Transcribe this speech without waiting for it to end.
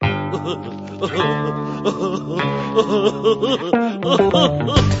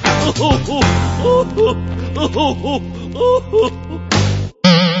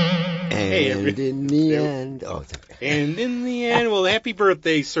And in the end, and in the end, well, happy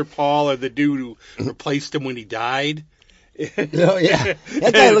birthday, Sir Paul, or the dude who replaced him when he died. Oh yeah,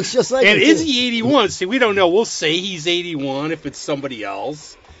 that guy looks just like him. And is he 81? See, we don't know. We'll say he's 81 if it's somebody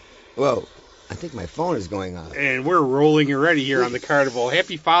else. Whoa, I think my phone is going off. And we're rolling already here on the Carnival.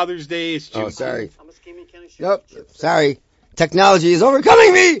 Happy Father's Day. It's June. Oh, sorry. Yep, sorry. Technology is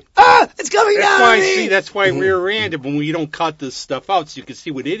overcoming me. It's coming down on me. See, that's why we're random when we don't cut this stuff out so you can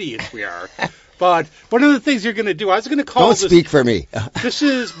see what idiots we are. But one of the things you're going to do, I was going to call Don't speak for me.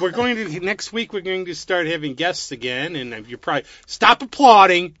 Next week we're going to start having guests again, and you're probably, stop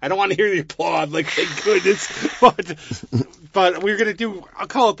applauding. I don't want to hear the applaud, like, thank goodness. But we're going to do,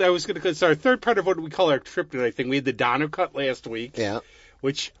 it's our third part of what we call our trip tonight thing. We had the Donner Cut last week. Yeah.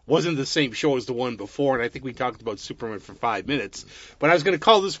 Which wasn't the same show as the one before, and I think we talked about Superman for 5 minutes. But I was going to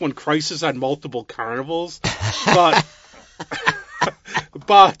call this one Crisis on Multiple Carnivals. But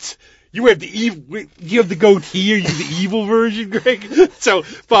you have the goatee, or you the evil version, Greg?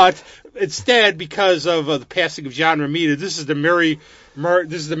 But instead, because of the passing of John Romita, this is the Merry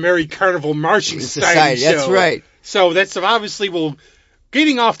Carnival Marching Society show. That's right. So that's obviously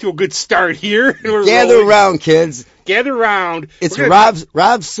getting off to a good start here. Gather around, kids. Gather around. It's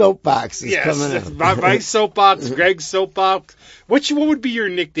Rob's soapbox is coming up. My soapbox, Greg's soapbox. What would be your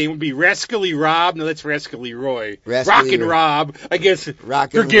nickname? Would be Rascally Rob? No, that's Rascally Roy. Rockin' Rob. I guess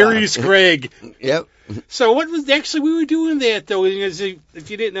Gregarious Greg. Yep. So we were doing that, though. If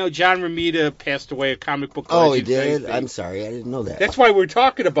you didn't know, John Romita passed away, a comic book legend. Oh, he did? I'm sorry. I didn't know that. That's why we're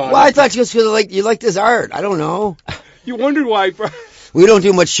talking about it. Well, I thought you liked his art. I don't know. You wondered why... We don't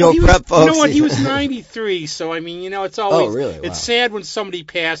do much show prep, folks. You know what? He was 93, so, I mean, it's always... Oh, really? Wow. It's sad when somebody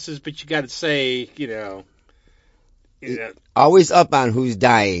passes, but you got to say, Always up on who's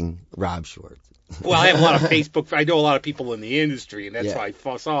dying, Rob Schwartz. Well, I have a lot of Facebook... I know a lot of people in the industry, and that's where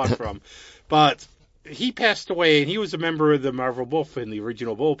I saw it from. But he passed away, and he was a member of the Marvel Bullpen, the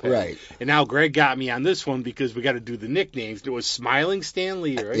original Bullpen. Right. And now Greg got me on this one because we got to do the nicknames. It was Smiling Stan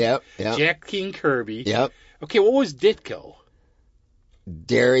Lee, right? Yep. Jack King Kirby. Yep. Okay, what was Ditko?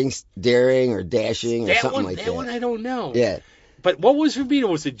 Daring or dashing or something like that. That one I don't know. Yeah. But what was Romita?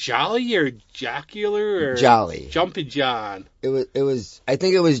 Was it Jolly or Jocular or Jolly? Jumpin' John. It was. I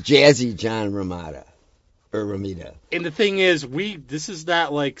think it was Jazzy John Romita or Romita. And the thing is, this is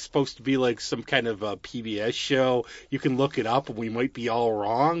not like supposed to be like some kind of a PBS show. You can look it up, and we might be all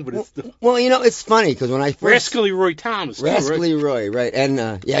wrong. But it's funny because when I first Rascally Roy Thomas, Rascally Roy, right?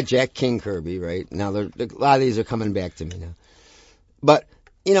 And Jack King Kirby, right? Now a lot of these are coming back to me now. But,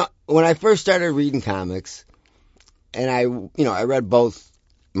 when I first started reading comics, and I read both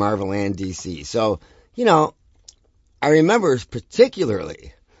Marvel and DC. So, I remember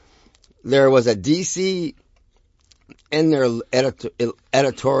particularly there was a DC in their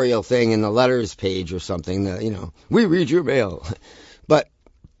editorial thing in the letters page or something that, we read your mail. But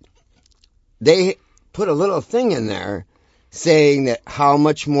they put a little thing in there saying that how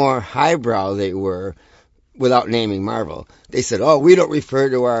much more highbrow they were without naming Marvel. They said, we don't refer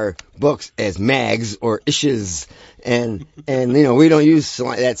to our books as mags or issues, and we don't use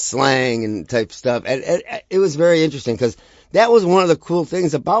that slang and type stuff. And it was very interesting because that was one of the cool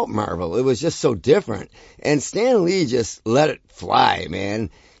things about Marvel. It was just so different. And Stan Lee just let it fly,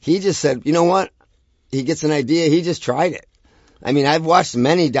 man. He just said, you know what? He gets an idea. He just tried it. I mean, I've watched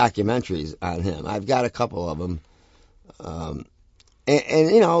many documentaries on him. I've got a couple of them.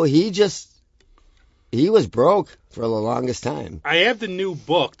 He was broke for the longest time. I have the new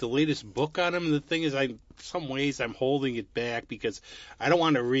book, the latest book on him. And the thing is, some ways I'm holding it back because I don't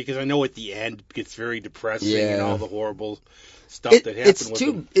want to read, because I know at the end it gets very depressing and all the horrible stuff that happened with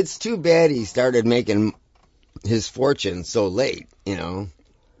him. It's too bad he started making his fortune so late,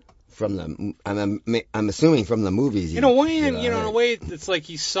 from I'm assuming from the movies. In a way, it's like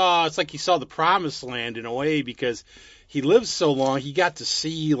he saw the promised land in a way, because he lived so long. He got to see,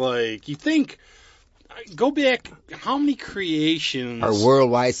 you think. Go back, how many creations are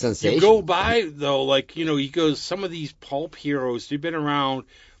worldwide sensations? You go by, though, he goes, some of these pulp heroes, they've been around,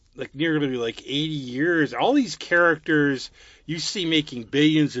 nearly 80 years. All these characters you see making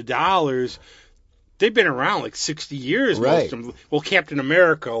billions of dollars, they've been around 60 years. Right. Most of them. Well, Captain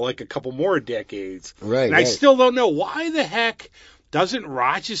America, a couple more decades. Right. And I still don't know, why the heck doesn't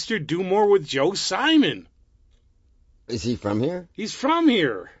Rochester do more with Joe Simon? Is he from here? He's from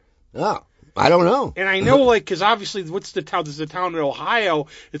here. Oh. I don't know. And I know, because obviously, what's the town? There's a town in Ohio.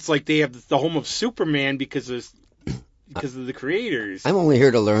 It's like they have the home of Superman because because of the creators. I'm only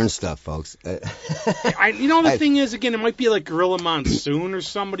here to learn stuff, folks. The thing is, again, it might be like Gorilla Monsoon or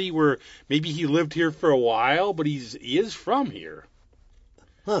somebody where maybe he lived here for a while, but he is from here.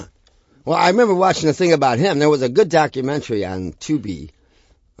 Huh. Well, I remember watching a thing about him. There was a good documentary on Tubi,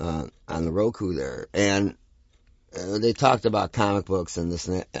 on the Roku there, and they talked about comic books and this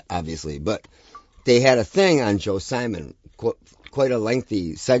and that, obviously, but they had a thing on Joe Simon, quite a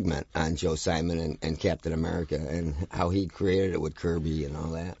lengthy segment on Joe Simon and Captain America and how he created it with Kirby and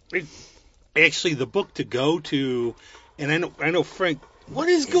all that. Actually, the book to go to, and I know Frank, what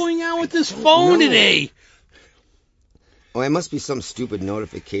is going on with this phone today? Oh, it must be some stupid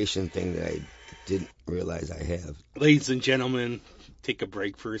notification thing that I didn't realize I have. Ladies and gentlemen, take a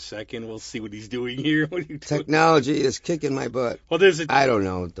break for a second. We'll see what he's doing here. What are you doing? Technology is kicking my butt. Well, I don't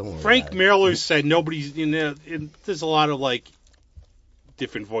know. Don't worry. Frank Miller said nobody's, there's a lot of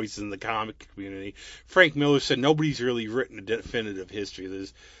different voices in the comic community. Frank Miller said nobody's really written a definitive history.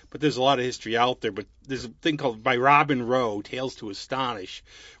 There's a lot of history out there. But there's a thing called by Robin Rowe, Tales to Astonish,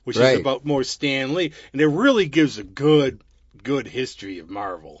 which is about more Stan Lee, and it really gives a good history of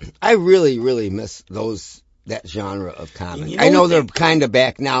Marvel. I really, really miss that genre of comic. I know they're kind of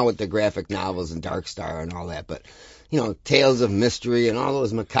back now with the graphic novels and Dark Star and all that, but Tales of Mystery and all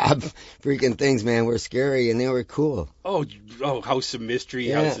those macabre freaking things, man, were scary and they were cool. Oh, House of Mystery,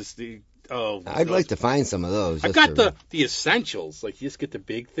 yeah. I'd like to find some of those. I've got the essentials. Like, you just get the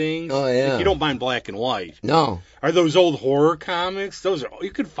big things. Oh, yeah. Like, you don't mind black and white. No. Are those old horror comics?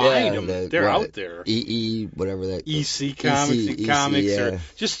 You can find them. They're out there. Whatever that. EC comics, yeah. or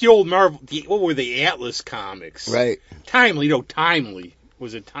just the old Marvel. What were the Atlas comics? Right. Timely.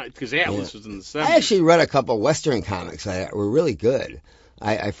 Was it time? Because Atlas was in the 70s. I actually read a couple Western comics that were really good.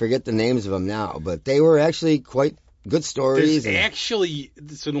 I forget the names of them now, but they were actually quite good stories.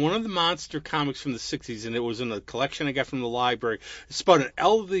 It's in one of the monster comics from the 60s, and it was in a collection I got from the library. It's about an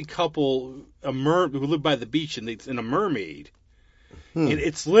elderly couple, who lived by the beach, and it's in a mermaid. And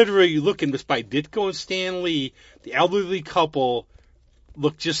it's literally looking just by Ditko and Stan Lee. The elderly couple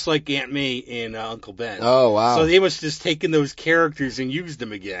looked just like Aunt May and Uncle Ben. Oh, wow. So they must have just taken those characters and used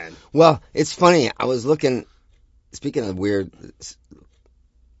them again. Well, it's funny. I was looking, speaking of weird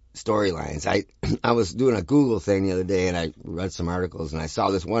storylines, I was doing a Google thing the other day, and I read some articles, and I saw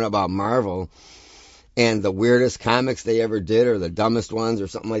this one about Marvel and the weirdest comics they ever did, or the dumbest ones, or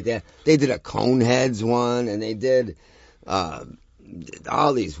something like that. They did a Coneheads one, and they did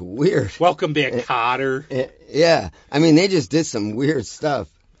all these weird... Welcome Back, Cotter. Yeah. I mean, they just did some weird stuff.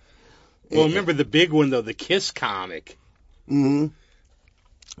 Well, remember the big one, though, the Kiss comic. Mm-hmm.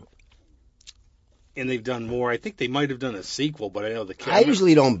 And they've done more. I think they might have done a sequel, but I know the Kiss... I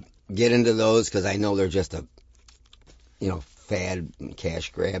usually don't get into those because I know they're just a, fad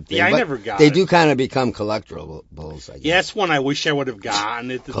cash grab thing. Yeah, I but never got they it. do kind of become collectibles, I guess. Yeah, that's one I wish I would have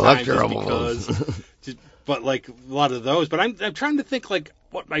gotten at the time, just because... But like a lot of those. But I'm trying to think like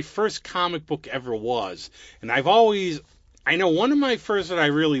what my first comic book ever was. And I know one of my first that I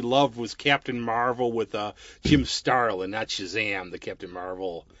really loved was Captain Marvel with Jim Starlin, not Shazam, the Captain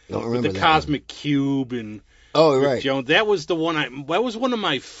Marvel. Don't remember with the that Cosmic Cube and Rick right. Jones. That was the one that was one of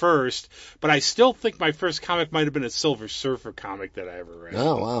my first, but I still think my first comic might have been a Silver Surfer comic that I ever read.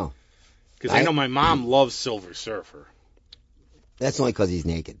 Oh, wow. Because I know my mom loves Silver Surfer. That's only because he's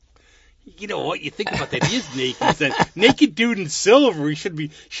naked. You know what? You think about that. He is naked. He said, naked dude in silver. He should be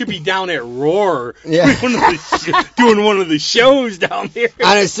down at Roar doing one of the shows down there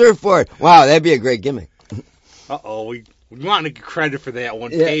on a surfboard. Wow, that'd be a great gimmick. We want to get credit for that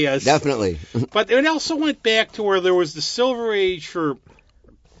one. Yeah, pay us. Definitely. But it also went back to where there was the Silver Age for.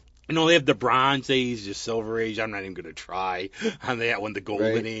 They have the Bronze Age, the Silver Age. I'm not even going to try on that one, the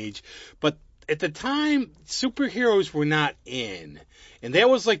Golden Age. But at the time, superheroes were not in. And that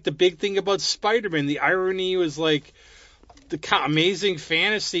was like the big thing about Spider-Man. The irony was like the Amazing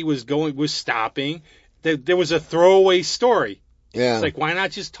Fantasy was stopping. There was a throwaway story. Yeah. It's like, why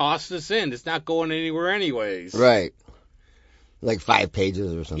not just toss this in? It's not going anywhere anyways. Right. Like 5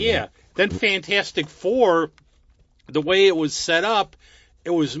 pages or something. Yeah. Then Fantastic Four, the way it was set up,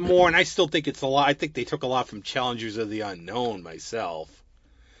 it was more, and I still think it's a lot. I think they took a lot from Challengers of the Unknown myself.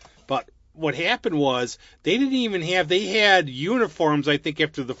 But what happened was they had uniforms, I think,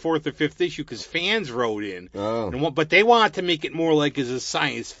 after the 4th or 5th issue because fans wrote in. Oh. But they wanted to make it more like as a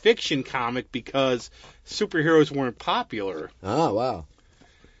science fiction comic because superheroes weren't popular. Oh, wow.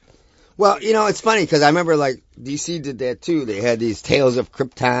 Well, it's funny because I remember like DC did that too. They had these Tales of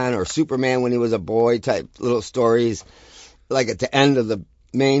Krypton or Superman when he was a boy type little stories like at the end of the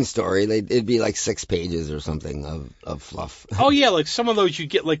main story, it'd be like 6 pages or something of fluff. Oh yeah, like some of those you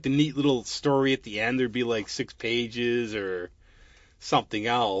get like the neat little story at the end. There'd be like 6 pages or something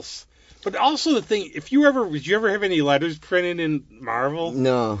else. But also the thing, did you ever have any letters printed in Marvel?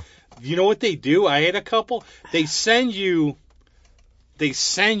 No. You know what they do? I had a couple. They send you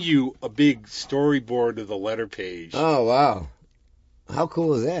a big storyboard of the letter page. Oh wow. How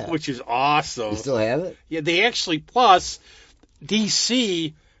cool is that? Which is awesome. You still have it? Yeah, they actually, plus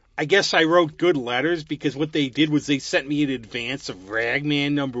DC, I guess I wrote good letters because what they did was they sent me in advance of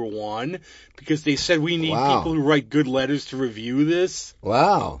Ragman #1 because they said we need people who write good letters to review this.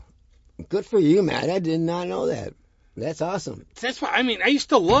 Wow. Good for you, Matt. I did not know that. That's awesome. That's why, I mean, I used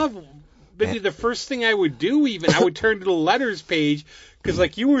to love, maybe the first thing I would do even, I would turn to the letters page because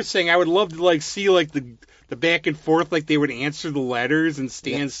like you were saying, I would love to like see like the back and forth, like they would answer the letters and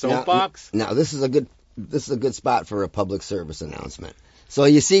Stan's soapbox. Now this is a good spot for a public service announcement. So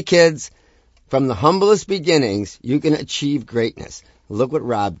you see, kids, from the humblest beginnings, you can achieve greatness. Look what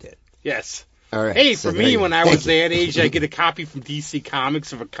Rob did. Yes. All right. Hey, for me, when I was that age, I get a copy from DC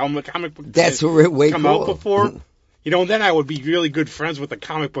Comics of a comic book that's way come cool. out before. You know, and then I would be really good friends with a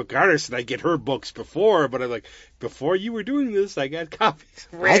comic book artist, and I'd get her books before. But I'm like, before you were doing this, I got copies.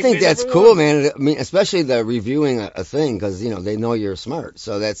 I think that's cool, man. I mean, especially the reviewing a thing, because, you know, they know you're smart.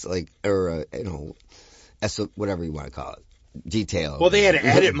 So that's like, or, you know, whatever you want to call it. Detail. Well, they had to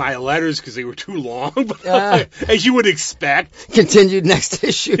edit my letters because they were too long, as you would expect. Continued next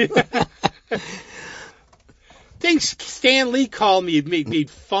issue. Thanks. Stan Lee called me and made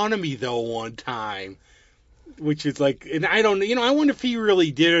fun of me though one time, which is like, and I don't, you know, I wonder if he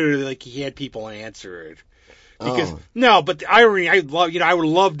really did it or like he had people answer it. Because no, but the irony, I would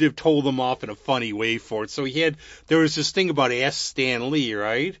love to have told them off in a funny way for it. So there was this thing about Ask Stan Lee,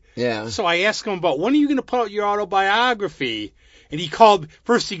 right? Yeah. So I asked him about when are you going to put out your autobiography? And he called,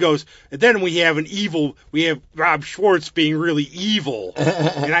 first he goes, and then we have Rob Schwartz being really evil.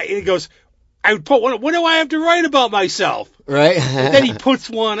 And he goes, I would put one, what do I have to write about myself? Right. And then he puts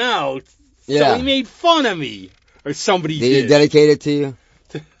one out. Yeah. So he made fun of me. Or somebody did. Did he dedicate it to you?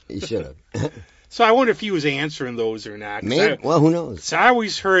 He should have. So I wonder if he was answering those or not. Maybe. Well, who knows? So I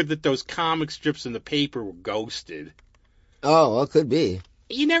always heard that those comic strips in the paper were ghosted. Oh, well, it could be.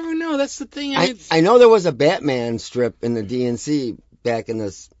 You never know. That's the thing. I know there was a Batman strip in the DNC back in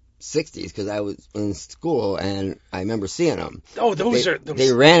the 60s because I was in school and I remember seeing them. Oh,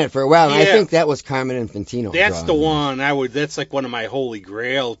 they ran it for a while. And I think that was Carmen Infantino. That's the one that's like one of my holy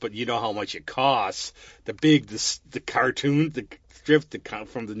grails, but you know how much it costs. The cartoon, the strip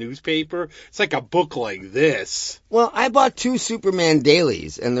from the newspaper. It's like a book like this. Well, I bought 2 Superman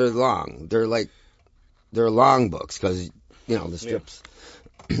dailies and they're long. They're long books because, you know, the strips. Yeah.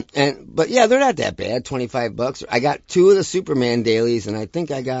 But yeah, they're not that bad. $25. I got 2 of the Superman dailies, and I think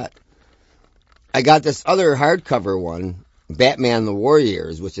I got this other hardcover one, Batman the War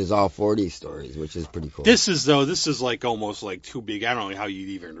Years, which is all 40 stories, which is pretty cool. This is like almost like too big. I don't know how you'd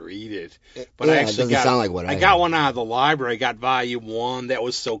even read it. But yeah, I actually it doesn't sound like what I got one out of the library. I got volume 1. That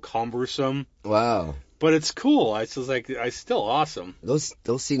was so cumbersome. Wow. But it's cool. It's still awesome. Those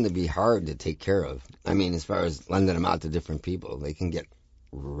seem to be hard to take care of. I mean, as far as lending them out to different people, they can get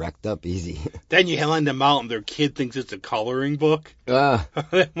wrecked up easy. Then you lend them out and their kid thinks it's a coloring book.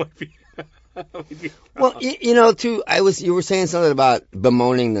 That might be. Well, you know, too, you were saying something about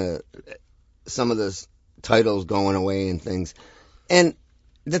bemoaning some of the titles going away and things. And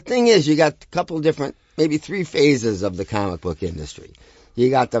the thing is, you got a couple different, maybe 3 phases of the comic book industry. You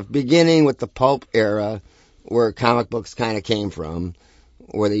got the beginning with the pulp era, where comic books kind of came from,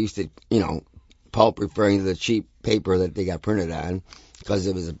 where they used to, you know, pulp referring to the cheap paper that they got printed on, because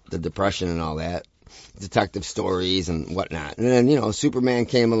it was the Depression and all that, detective stories and whatnot. And then, you know, Superman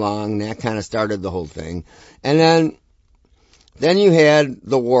came along, and that kind of started the whole thing. And then you had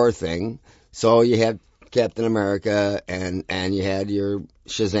the war thing. So you had Captain America, and you had your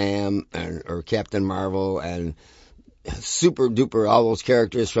Shazam, or Captain Marvel, and Super Duper, all those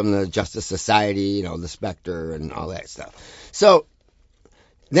characters from the Justice Society, you know, the Spectre and all that stuff. So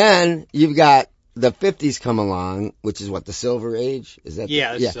then you've got the 50s come along, which is what, the Silver Age? Is that?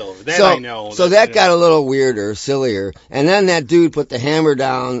 Yeah, yeah. Silver. That I know. So that got a little weirder, sillier. And then that dude put the hammer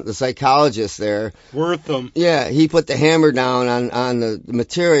down, the psychologist there. Wortham. Yeah, he put the hammer down on the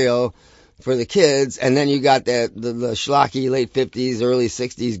material for the kids. And then you got the schlocky late 50s, early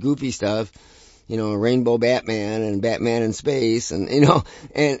 60s goofy stuff. You know, Rainbow Batman and Batman in Space, and, you know,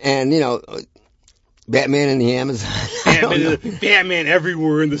 and you know, Batman in the Amazon. Batman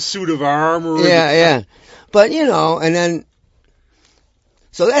everywhere in the suit of armor. Yeah. But, you know, and then,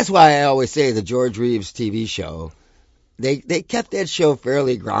 so that's why I always say the George Reeves TV show, they kept that show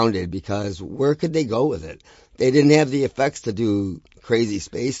fairly grounded because where could they go with it? They didn't have the effects to do crazy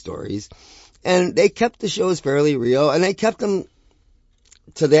space stories, and they kept the shows fairly real, and they kept them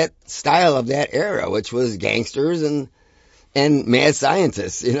to that style of that era, which was gangsters and mad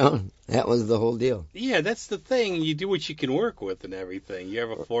scientists, you know. That was the whole deal. Yeah, that's the thing. You do what you can work with and everything. You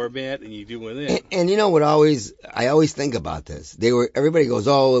have a format and you do with it. And you know what I always think about this. Everybody goes,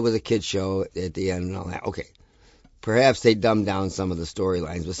 oh, it was a kid's show at the end and all that. Okay. Perhaps they dumbed down some of the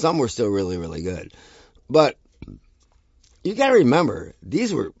storylines, but some were still really, really good. But you gotta remember,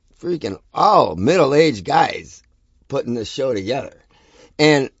 these were freaking all middle-aged guys putting this show together.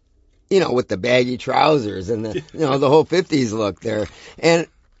 And, you know, with the baggy trousers and the, you know, the whole 50s look there. And,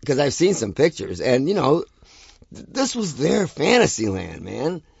 because I've seen some pictures, and, you know, this was their fantasy land,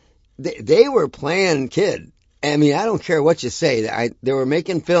 man. They were playing kid. I mean, I don't care what you say. They were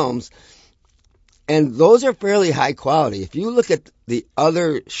making films, and those are fairly high quality. If you look at the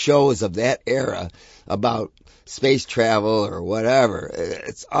other shows of that era about space travel or whatever,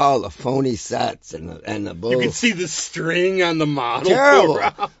 it's all the phony sets and the bull. You can see the string on the model.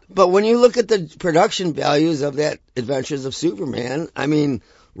 Terrible. But when you look at the production values of that Adventures of Superman, I mean,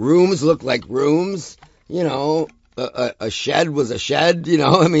 rooms look like rooms, you know, a shed was a shed, you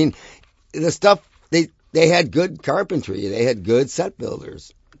know, I mean, the stuff, they had good carpentry, they had good set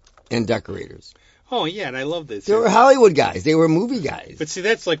builders and decorators. Oh, yeah, and I love this. They were Hollywood guys. They were movie guys. But see,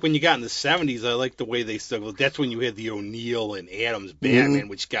 that's like when you got in the 70s, I like the way they struggled. That's when you had the O'Neill and Adams Batman,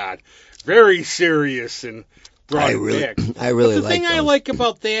 which got very serious and brought it back. I really like the thing I like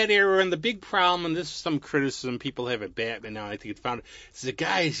about that era, and the big problem, and this is some criticism people have at Batman now, I think it's found, is the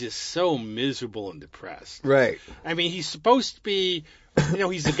guy is just so miserable and depressed. Right. I mean, he's supposed to be, you know,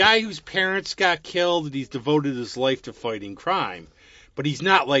 he's the guy whose parents got killed, and he's devoted his life to fighting crime. But he's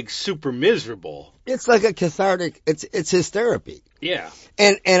not like super miserable. It's like a cathartic. It's his therapy. Yeah.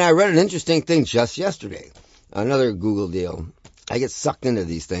 And I read an interesting thing just yesterday. Another Google deal. I get sucked into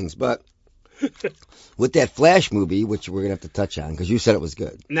these things, but with that Flash movie, which we're gonna have to touch on because you said it was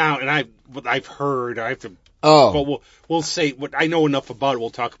good. Now, and what I've heard, I have to. Oh. Well, we'll say what I know enough about it. We'll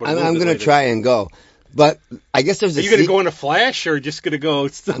talk about it. I'm gonna try and go, but I guess there's. Are you gonna go in a Flash or just gonna go?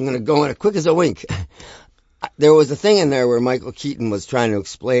 I'm gonna go in a quick as a wink. There was a thing in there where Michael Keaton was trying to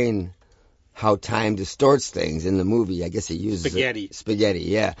explain how time distorts things in the movie. I guess he uses spaghetti,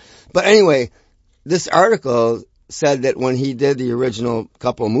 yeah. But anyway, this article said that when he did the original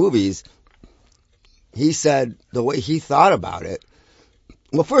couple movies, he said the way he thought about it.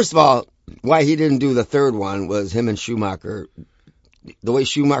 Well, first of all, why he didn't do the third one was him and Schumacher. The way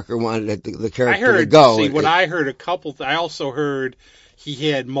Schumacher wanted the character to go. See, I also heard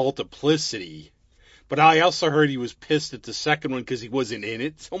he had multiplicity. But I also heard he was pissed at the second one because he wasn't in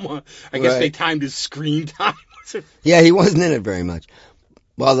it so much. I guess they timed his screen time. Yeah, he wasn't in it very much.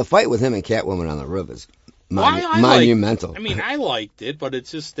 Well, the fight with him and Catwoman on the roof is monumental. I liked it, but it's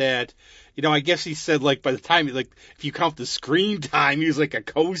just that, you know, I guess he said, like, by the time, like, if you count the screen time, he was like a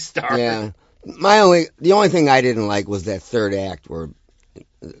co-star. Yeah. The only thing I didn't like was that third act where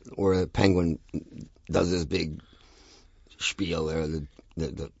the Penguin does this big spiel there, and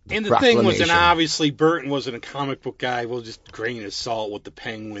the thing was, and obviously Burton wasn't a comic book guy. We'll just grain of salt with the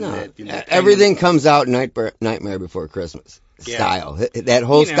Penguin. No, everything comes out Nightmare Before Christmas style. That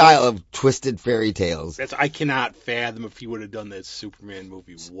whole style of twisted fairy tales. I cannot fathom if he would have done that Superman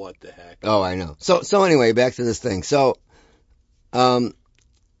movie. What the heck? Oh, I know. So anyway, back to this thing. So,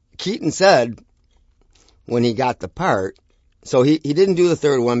 Keaton said when he got the part, so he didn't do the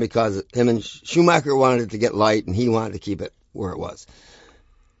third one because him and Schumacher wanted it to get light and he wanted to keep it where it was.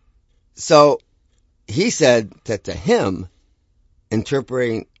 So he said that to him,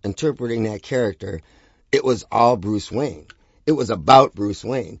 interpreting that character, it was all Bruce Wayne. It was about Bruce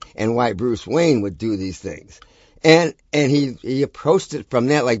Wayne and why Bruce Wayne would do these things. And he approached it from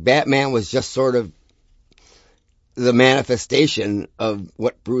that, like Batman was just sort of the manifestation of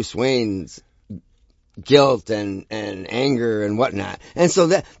what Bruce Wayne's guilt and anger and whatnot. And so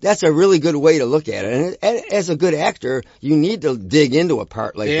that's a really good way to look at it. And as a good actor, you need to dig into a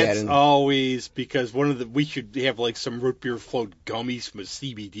part like that. That's always because we should have like some root beer float gummies from a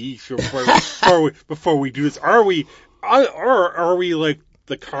CBD before we do this. Are we like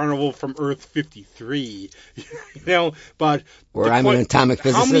the Carnival from Earth 53? You know, but where I'm an atomic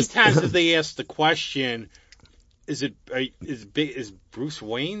physicist. How many times have they asked the question? Is Bruce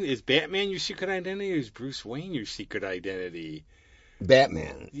Wayne, is Batman your secret identity, or is Bruce Wayne your secret identity?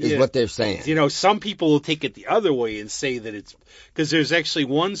 Batman is what they're saying. You know, some people will take it the other way and say that it's because there's actually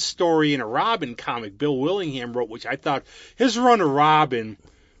one story in a Robin comic Bill Willingham wrote, which I thought his run of Robin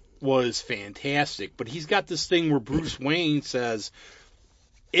was fantastic. But he's got this thing where Bruce Wayne says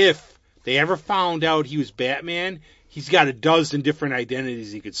if they ever found out he was Batman, he's got a dozen different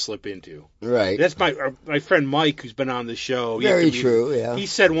identities he could slip into. Right. That's my friend Mike, who's been on the show. Very true, yeah. He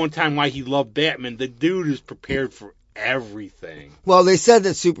said one time why he loved Batman. The dude is prepared for everything. Well, they said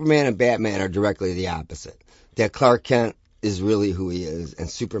that Superman and Batman are directly the opposite. That Clark Kent is really who he is, and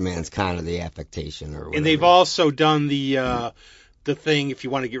Superman's kind of the affectation or whatever. And they've also done the thing, if you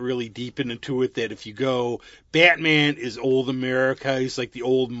want to get really deep into it, that if you go, Batman is old America, he's like the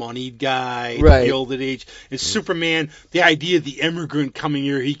old moneyed guy, right. The Gilded Age. And Superman, the idea of the immigrant coming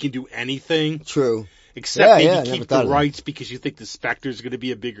here, he can do anything. True. Except maybe keep the rights because you think the Spectre's going to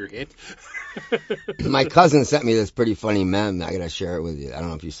be a bigger hit. My cousin sent me this pretty funny meme. I got to share it with you. I don't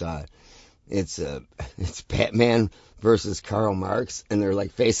know if you saw it. It's Batman versus Karl Marx, and they're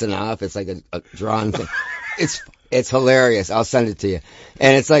like facing off. It's like a drawn thing. It's hilarious. I'll send it to you.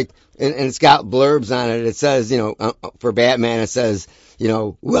 And it's like, and it's got blurbs on it. It says, for Batman, it says,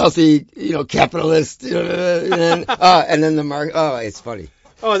 wealthy, capitalist, and then the mark. Oh, it's funny.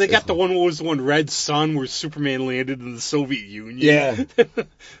 Oh, they got what was the one, Red Sun, where Superman landed in the Soviet Union. Yeah.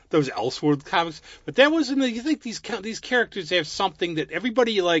 Those Elseworld comics. But that wasn't, you think these characters have something that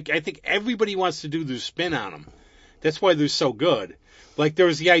everybody, I think everybody wants to do their spin on them. That's why they're so good. Like, there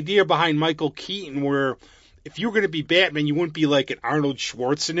was the idea behind Michael Keaton where if you were going to be Batman, you wouldn't be like an Arnold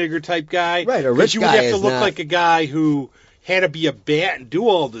Schwarzenegger type guy. Right, a rich guy. You would have to look like a guy who had to be a bat and do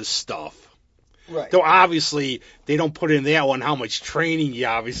all this stuff. Right. Though obviously they don't put in that one how much training he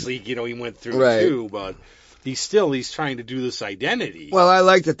went through too, but he's trying to do this identity. Well, I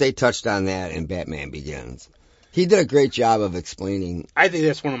like that they touched on that in Batman Begins. He did a great job of explaining. I think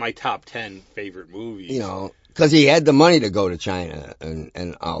that's one of my top 10 favorite movies. Because he had the money to go to China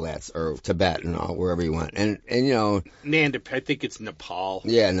and all that, or Tibet and all, wherever he went. And I think it's Nepal.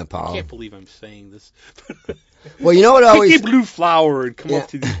 Yeah, Nepal. I can't believe I'm saying this. Well, you know what I always... Pick a blue flower and come up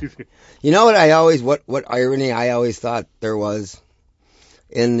to the... You know what irony I always thought there was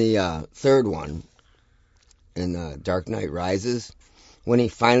in the third one, in Dark Knight Rises, when he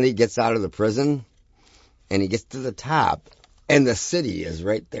finally gets out of the prison and he gets to the top and the city is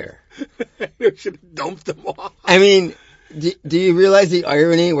right there. They should have dumped them all. I mean... Do you realize the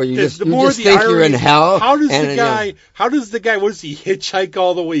irony where you just think you're in hell? How does the guy, what does he hitchhike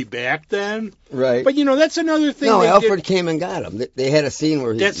all the way back then? Right. But that's another thing. No, Alfred came and got him. They had a scene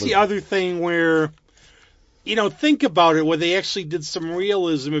where that's the other thing where, think about it, where they actually did some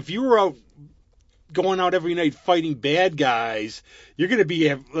realism. If you were going out every night fighting bad guys, you're going to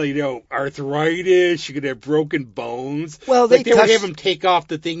be, arthritis, you're going to have broken bones. Well, they would have him take off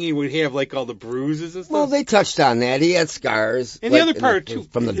the thing, he would have, all the bruises and stuff. Well, they touched on that. He had scars. And the other part, too,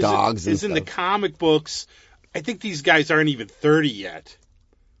 from the dogs and stuff. In the comic books, I think these guys aren't even 30 yet.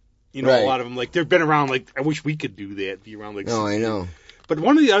 Right. A lot of them, they've been around, I wish we could do that, be around, No, I know. But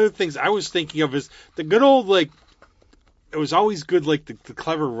one of the other things I was thinking of is the good old, it was always good, the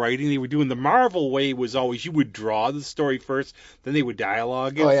clever writing they were doing. The Marvel way was always you would draw the story first, then they would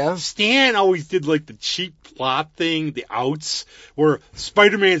dialogue it. Oh, yeah? Stan always did, the cheap plot thing, the outs, where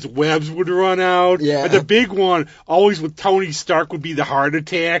Spider-Man's webs would run out. Yeah. But the big one, always with Tony Stark, would be the heart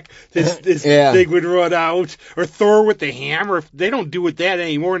attack. This thing would run out. Or Thor with the hammer. They don't do it that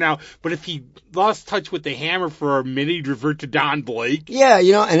anymore now. But if he lost touch with the hammer for a minute, he'd revert to Don Blake. Yeah,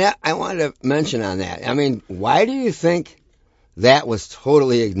 and I wanted to mention on that. I mean, why do you think that was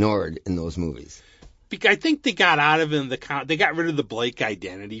totally ignored in those movies? Because I think they got out of it they got rid of the Blake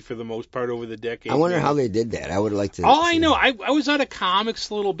identity for the most part over the decades. I wonder how they did that. I would like to. I know, I was out of comics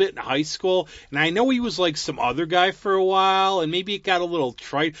a little bit in high school, and I know he was like some other guy for a while, and maybe it got a little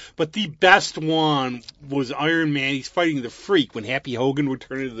trite, but the best one was Iron Man. He's fighting the Freak when Happy Hogan would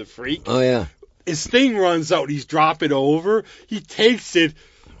turn into the Freak. Oh, yeah. His thing runs out, he's dropping over, he takes it,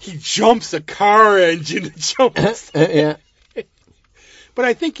 he jumps a car engine and jumps. Yeah. But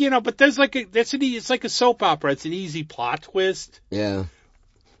I think, but there's it's like a soap opera. It's an easy plot twist. Yeah.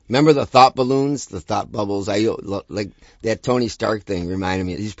 Remember the thought balloons, the thought bubbles? Like that Tony Stark thing reminded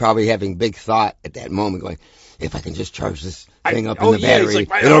me. He's probably having big thought at that moment going, if I can just charge this thing up in the battery,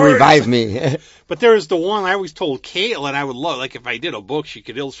 it'll revive me. But there's the one I always told Caitlin I would love, if I did a book, she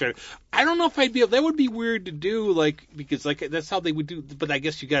could illustrate it. I don't know if I'd be able, that would be weird to do, because that's how they would do, but I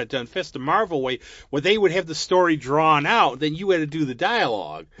guess you got it done fast the Marvel way, where they would have the story drawn out, then you had to do the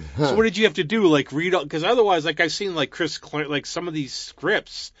dialogue. Huh. So what did you have to do, read, because otherwise, I've seen, Chris Claremont, some of these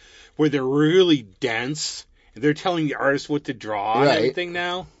scripts, where they're really dense, and they're telling the artist what to draw and everything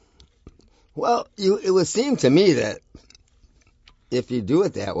now. Well, it would seem to me that if you do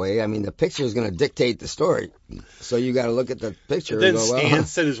it that way, I mean, the picture is going to dictate the story. So you got to look at the picture. Then and go, Stan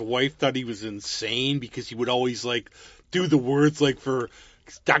said his wife thought he was insane because he would always like do the words like for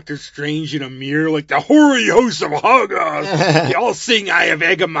Doctor Strange in a mirror, like the hoary host of Haga. They all sing "I have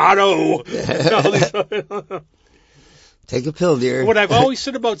Agamotto." Take a pill, dear. What I've always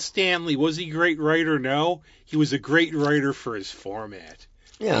said about Stan Lee, was he a great writer? No, he was a great writer for his format.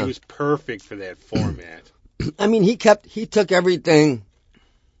 Yeah. He was perfect for that format. I mean, he took everything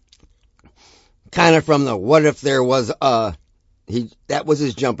kind of from the what if there was that was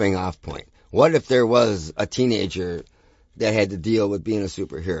his jumping off point. What if there was a teenager that had to deal with being a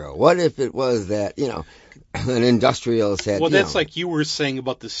superhero? What if it was that, an industrialist had... Well, that's like you were saying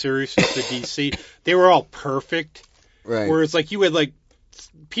about the seriousness of DC. They were all perfect. Right. Whereas, like, you had, like,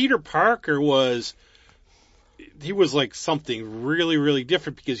 Peter Parker was like something really, really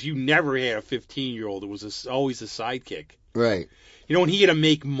different because you never had a 15-year-old. It was always a sidekick. Right. When he had to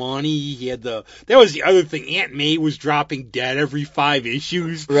make money, he had that was the other thing. Aunt May was dropping dead every 5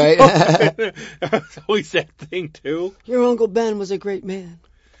 issues. Right. It's always that thing, too. Your Uncle Ben was a great man.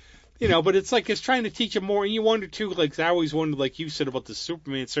 But it's like it's trying to teach him more. And you wonder, too, like I always wondered, like you said about the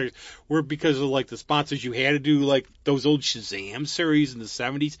Superman series, where because of, like, the sponsors, you had to do, like, those old Shazam series in the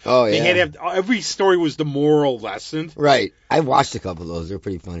 70s. Oh, yeah. They had to have, every story was the moral lesson. Right. I watched a couple of those. They're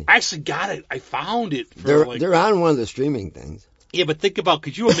pretty funny. I actually got it. I found it. They're on one of the streaming things. Yeah, but think about,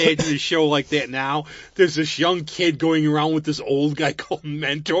 could you imagine a show like that now? There's this young kid going around with this old guy called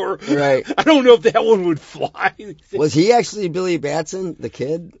Mentor. Right. I don't know if that one would fly. Was he actually Billy Batson, the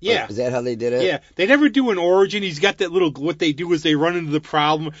kid? Yeah. Or is that how they did it? Yeah. They never do an origin. He's got that little, what they do is they run into the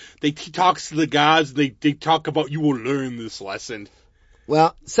problem. He talks to the gods. They talk about, you will learn this lesson.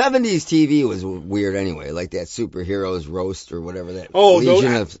 Well, 70s TV was weird anyway, like that Superheroes Roast or whatever that. Oh,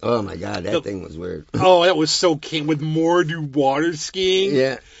 oh my God, that thing was weird. Oh, that was so king with more do water skiing.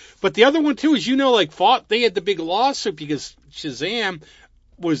 Yeah. But the other one too is, they had the big lawsuit because Shazam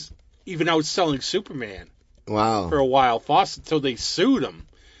was even outselling Superman. Wow. For a while, until they sued him.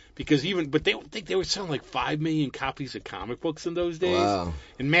 But they don't think they were selling like 5 million copies of comic books in those days. Wow.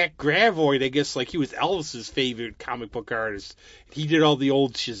 And Matt Gravoy, I guess, like he was Elvis's favorite comic book artist. He did all the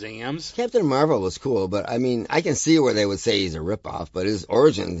old Shazams. Captain Marvel was cool, but I mean, I can see where they would say he's a ripoff, but his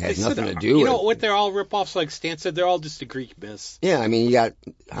origin has nothing to do with it. What they're all ripoffs, like Stan said, they're all just a Greek myth. Yeah, I mean,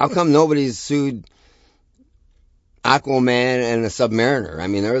 how come nobody's sued Aquaman and the Submariner? I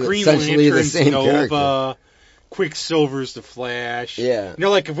mean, they're Green essentially Lantern, the same Nova, character. Quicksilver's the Flash. Yeah.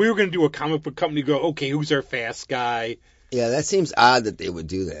 Like if we were going to do a comic book company, go, okay, who's our fast guy? Yeah, that seems odd that they would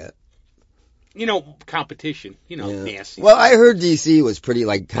do that. Competition. Nasty. Well, I heard DC was pretty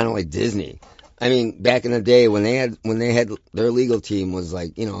kind of like Disney. I mean, back in the day when they had their legal team was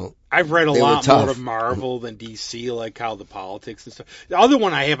like, I've read a lot more of Marvel than DC, like how the politics and stuff. The other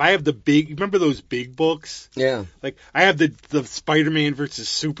one I have the big, remember those big books? Yeah. Like, I have the Spider-Man versus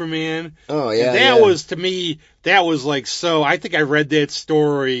Superman. Oh, yeah. And that was, to me, I think I read that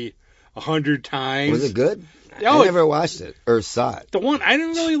story 100 times. Was it good? I never watched it or saw it. The one, I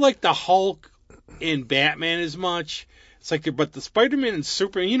didn't really like the Hulk and Batman as much. It's like, but the Spider-Man and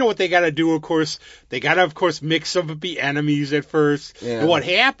Superman, you know what they got to do, of course? They got to, of course, mix them up, be enemies at first. Yeah. And what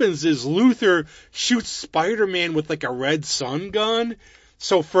happens is Luthor shoots Spider-Man with, like, a red sun gun.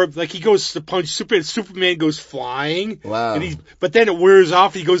 So, he goes to punch Superman, Superman goes flying. Wow. But then it wears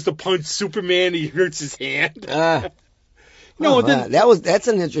off, he goes to punch Superman, he hurts his hand. That's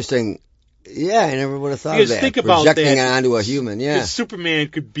an interesting... Yeah, I never would have thought of that. Think about projecting it onto a human. Yeah, because Superman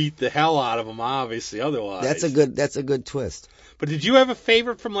could beat the hell out of him, obviously. Otherwise, that's a good twist. But did you have a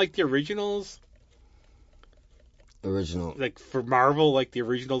favorite from like the originals? Original, like for Marvel, like the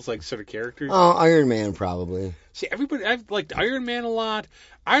originals, like sort of characters. Oh, Iron Man probably. See, I've liked Iron Man a lot.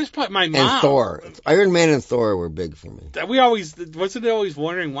 I was probably my mom. And Thor. Iron Man and Thor were big for me. Wasn't always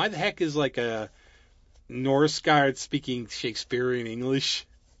wondering why the heck is like a Norse guy speaking Shakespearean English.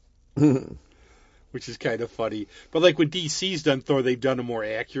 Which is kind of funny. But like when DC's done Thor, they've done it more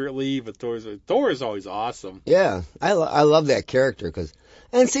accurately. But Thor is always awesome. Yeah, I love that character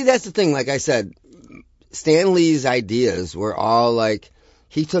and see, that's the thing. Like I said, Stan Lee's ideas were all like,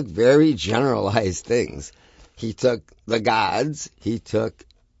 he took very generalized things. He took the gods. He took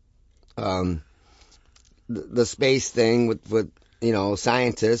the space thing with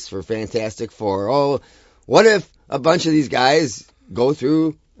scientists for Fantastic Four. Oh, what if a bunch of these guys go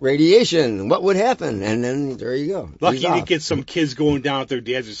through radiation? What would happen? And then there you go. Lucky to get some kids going down with their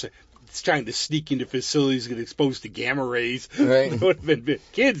dads trying to sneak into facilities and get exposed to gamma rays. Right. Would have been,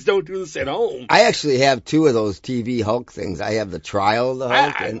 kids don't do this at home. I actually have 2 of those TV Hulk things. I have the Trial of the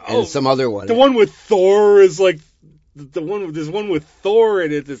Hulk and some other one. The one with Thor is like There's one with Thor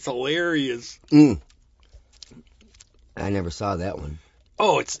in it that's hilarious. I never saw that one.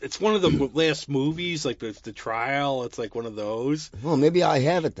 Oh, it's one of the last movies, like the trial. It's like one of those. Well, maybe I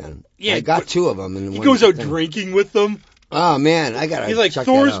have it then. Yeah, I got two of them. And he goes out drinking with them. Oh man, I gotta. He's like check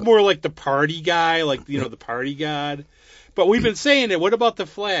Thor's that out. more like the party guy, like the party god. But we've been saying it. What about the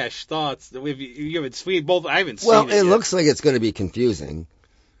Flash? Thoughts? You haven't seen both. I haven't seen it. Well, it yet. looks like it's going to be confusing.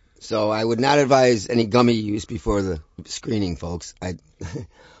 So I would not advise any gummy use before the screening, folks.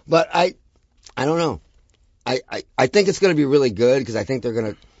 But I don't know. I think it's going to be really good because I think they're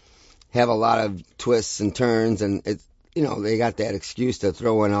going to have a lot of twists and turns, and it's they got that excuse to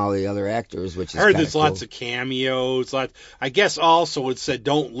throw in all the other actors, which is I heard there's cool. lots of cameos. I guess also it said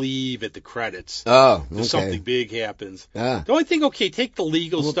don't leave at the credits. Oh, okay. If something big happens. Yeah. The only thing, take the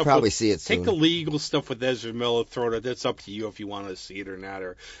legal We'll stuff. probably see it soon. Take the legal stuff with Ezra Miller, throw it. That's up to you if you want to see it or not.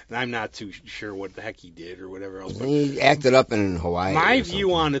 And I'm not too sure what the heck he did or whatever else. But He acted up in Hawaii. my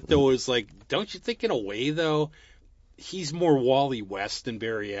view on it though is like, don't you think in a way though, he's more Wally West than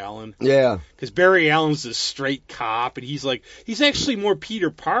Barry Allen. Yeah. Because Barry Allen's a straight cop, and he's actually more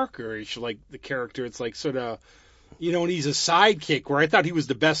Peter Parker-ish, like the character. It's like sort of, and he's a sidekick, where I thought he was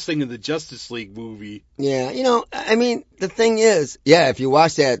the best thing in the Justice League movie. Yeah, I mean, the thing is, if you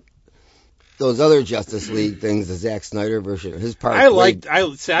watch those other Justice League things, the Zack Snyder version, his part. I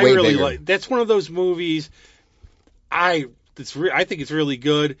really bigger. like. That's one of those movies. I think it's really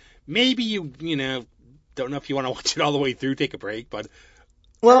good. Maybe you don't know if you want to watch it all the way through. Take a break, but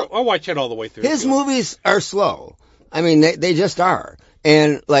I'll watch it all the way through. His movies are slow. I mean, they just are.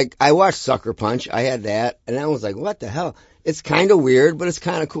 And like, I watched Sucker Punch. I had that, and I was like, what the hell? It's kind of weird, but it's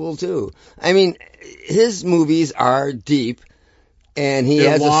kind of cool too. I mean, his movies are deep, and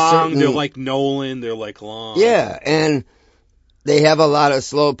they're has long, a certain. They're like Nolan. They're like long. Yeah, and they have a lot of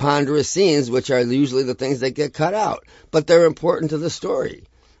slow, ponderous scenes, which are usually the things that get cut out, but they're important to the story.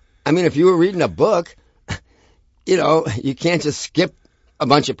 I mean, if you were reading a book, you can't just skip a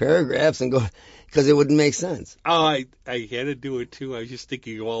bunch of paragraphs and go, because it wouldn't make sense. Oh, I had to do it too. I was just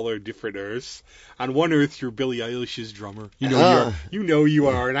thinking of all our different Earths. On one Earth, you're Billie Eilish's drummer. You know you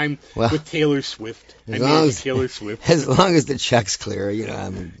are, and I'm with Taylor Swift. Taylor Swift. As long as the check's clear,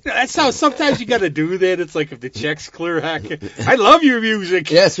 That's how sometimes you got to do that. It's like if the check's clear, I love your music.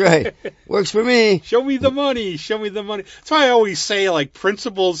 That's right. Works for me. Show me the money. Show me the money. That's why I always say, like,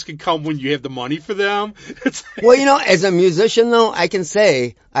 principles can come when you have the money for them. Well, as a musician, though, I can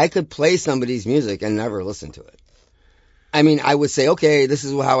say I could play somebody's music and never listen to it. I mean, I would say, okay, this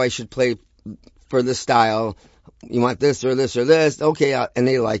is how I should play for this style. You want this or this or this? Okay, and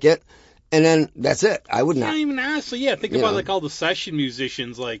they like it. And then that's it. I would not. Even honestly, think about like all the session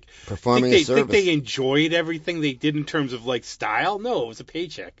musicians, like performing a service. Think they enjoyed everything they did in terms of like style? No, it was a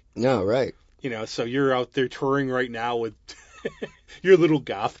paycheck. No, right. So you're out there touring right now with your little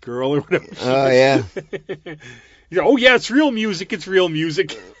goth girl or whatever. Oh yeah. Oh yeah, it's real music. It's real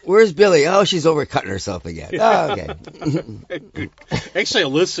music. Where's Billy? Oh, she's overcutting herself again. Oh, okay. Actually,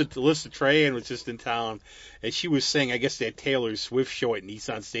 Alyssa Trahan was just in town, and she was saying, I guess that Taylor Swift show at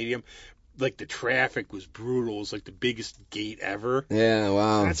Nissan Stadium, like the traffic was brutal. It was like the biggest gate ever. Yeah,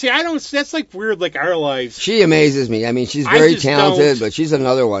 wow. And see, that's like weird, like our lives. She amazes me. I mean, she's very talented, but she's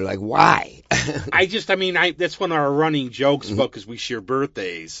another one. Like, why? That's one of our running jokes about, because we share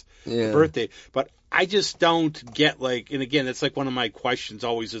birthdays. Yeah. But I just don't get, like, and again, that's like one of my questions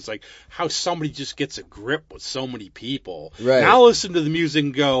always is like how somebody just gets a grip with so many people. Right. Now listen to the music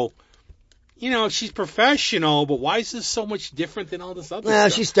and go, she's professional, but why is this so much different than all this other stuff? Well,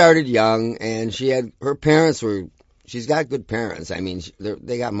 she started young, and her parents she's got good parents. I mean,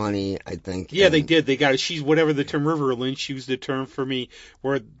 they got money, I think. Yeah, they did. She's whatever the term, River Lynch used the term for me,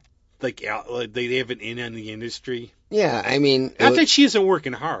 where like they have an in on the industry. Yeah, I mean, not that she isn't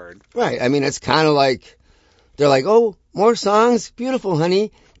working hard. Right. I mean, it's kind of like they're like, oh, more songs, beautiful,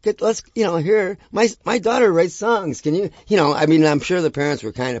 honey. Let's here. My daughter writes songs. Can you I mean, I'm sure the parents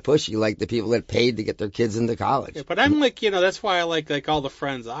were kind of pushy, like the people that paid to get their kids into college. Yeah, but I'm like, that's why I like all the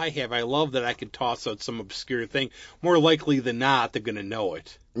friends I have. I love that I can toss out some obscure thing. More likely than not, they're gonna know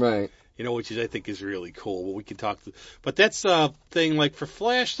it. Right. Which I think is really cool. But we can talk. But that's a thing like for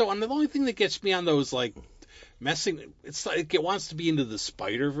Flash though. And the only thing that gets me on those like messing, it's like it wants to be into the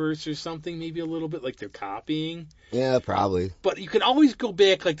Spider-Verse or something, maybe a little bit like they're copying. Yeah, probably. But you can always go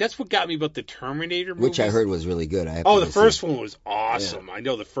back. Like that's what got me about the Terminator movies. Which I heard was really good. The first one was awesome. Yeah. I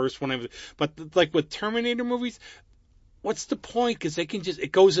know the first one. But like with Terminator movies, what's the point? Because they can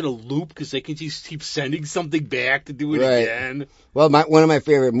it goes in a loop because they can just keep sending something back to do it again. Well, one of my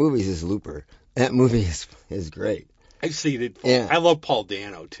favorite movies is Looper. That movie is great. I've seen it. Yeah. I love Paul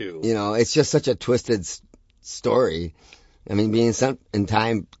Dano too. It's just such a twisted story. I mean, being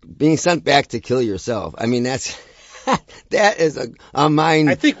sent back to kill yourself. I mean, that is a mind.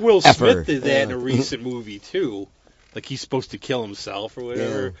 I think Will effort. Smith did that in a recent movie too. Like he's supposed to kill himself or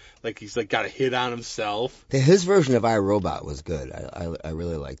whatever. Yeah. Like he's like got a hit on himself. His version of iRobot was good. I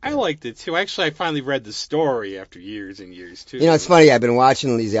really liked it. I liked it too. Actually, I finally read the story after years and years too. You know, it's funny. I've been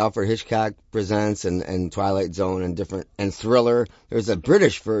watching these Alfred Hitchcock Presents and Twilight Zone and Thriller. There's a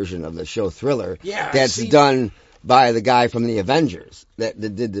British version of the show Thriller. Yeah, that's done by the guy from the Avengers that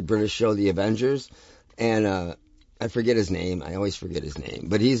did the British show The Avengers, and I forget his name. I always forget his name,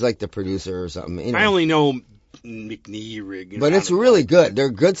 but he's like the producer or something. You know. I only know McNeerig. But it's really good. They're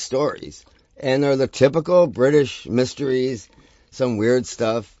good stories. And they're the typical British mysteries, some weird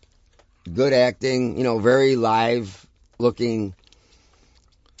stuff, good acting, you know, very live looking.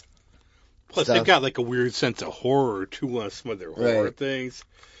 Plus, stuff. they've got like a weird sense of horror too on some of their horror things.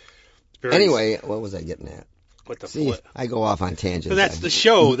 Anyway, what was I getting at? What the See, I go off on tangents. So that's the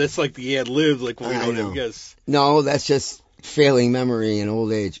show. That's like the ad libs, like we don't have guess. No, that's just failing memory and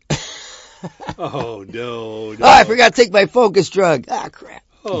old age. Oh, no. Oh, I forgot to take my focus drug. Ah, crap.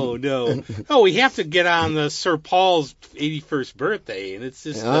 Oh, no. Oh, we have to get on the Sir Paul's 81st birthday, and it's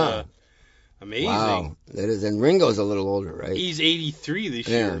just amazing. Wow. That is, and Ringo's a little older, right? He's 83 this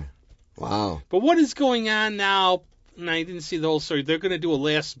year. Wow. But what is going on now? And I didn't see the whole story. They're going to do a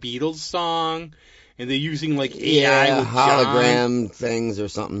Last Beatles song, and they're using like AI with hologram John. Things or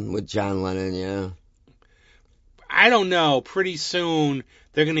something with John Lennon, I don't know. Pretty soon,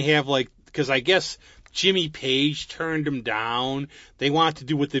 they're going to have like, because I guess Jimmy Page turned them down. They want to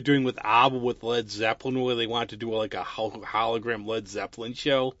do what they're doing with ABBA with Led Zeppelin, where they want to do like a hologram Led Zeppelin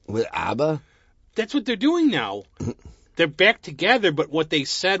show. With ABBA? That's what they're doing now. They're back together, but what they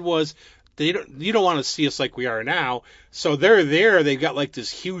said was, you don't want to see us like we are now. So they're there. They've got like this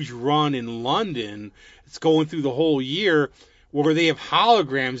huge run in London. It's going through the whole year where they have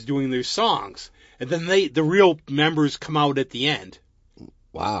holograms doing their songs. And then the real members come out at the end.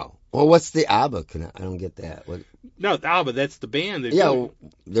 Wow. Well, what's the ABBA? I don't get that. No, ABBA, that's the band.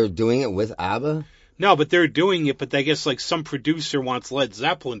 They're doing it with ABBA? No, but they're doing it, but I guess like some producer wants Led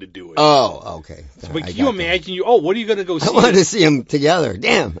Zeppelin to do it. Oh, okay. But can you imagine, what are you going to go see? I wanted to see them together.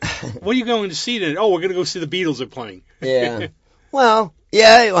 Damn. What are you going to see then? Oh, we're going to go see the Beatles are playing. Yeah. Well,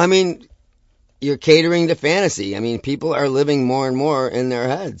 yeah, I mean, you're catering to fantasy. I mean, people are living more and more in their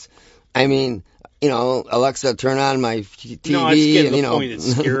heads. I mean, Alexa, turn on my TV. No, it's getting to the point.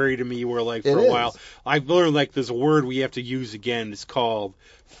 It's scary to me where, like, for a while, I've learned, like, there's a word we have to use again. It's called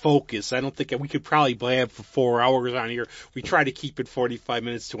focus. I don't think we could probably blab for 4 hours on here. We try to keep it 45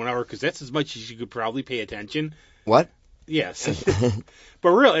 minutes to an hour because that's as much as you could probably pay attention. What? Yes. But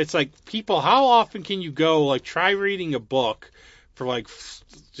really, it's like, people, how often can you go, like, try reading a book for, like,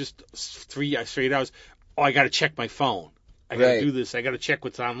 just 3 straight hours? Oh, I got to check my phone. I got to do this. I got to check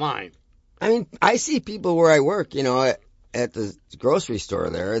what's online. I mean, I see people where I work, at the grocery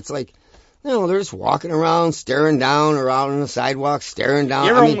store there. It's like, they're just walking around, staring down around on the sidewalk, staring down.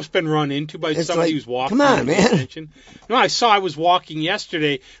 You ever almost been run into by somebody who's walking? Come on, man. No, I was walking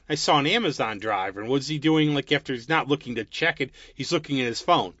yesterday. I saw an Amazon driver, and what's he doing? Like after he's not looking to check it, he's looking at his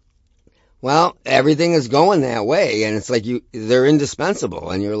phone. Well, everything is going that way, and it's like they're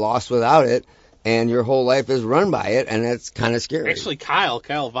indispensable, and you're lost without it. And your whole life is run by it, and it's kind of scary. Actually,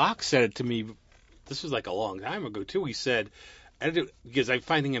 Kyle Vox said it to me. This was like a long time ago, too. He said, because I'm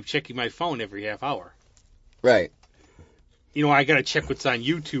finding I'm checking my phone every half hour. Right. I got to check what's on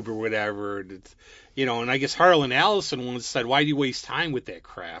YouTube or whatever. And I guess Harlan Ellison once said, why do you waste time with that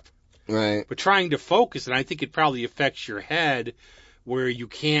crap? Right. But trying to focus, and I think it probably affects your head where you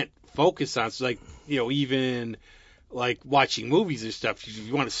can't focus on. So, like, even like watching movies and stuff,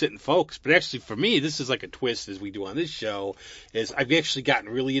 you want to sit and focus. But actually, for me, this is like a twist, as we do on this show, is I've actually gotten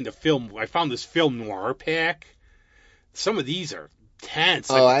really into film. I found this film noir pack. Some of these are tense.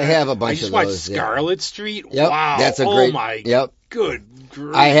 Oh, I have a bunch of those. I just watched Scarlet Street. Yep, wow. That's a great. Oh, my good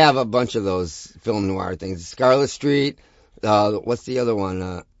grief. I have a bunch of those film noir things. Scarlet Street. What's the other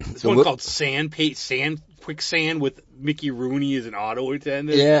one? This one called Quicksand with Mickey Rooney as an auto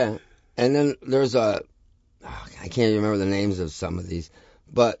attendant. Yeah. And then there's I can't remember the names of some of these,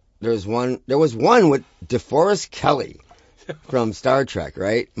 but there was one with DeForest Kelley from Star Trek,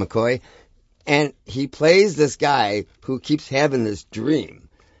 right? McCoy. And he plays this guy who keeps having this dream.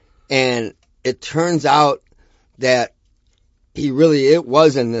 And it turns out that it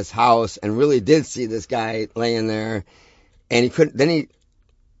was in this house and really did see this guy laying there. And he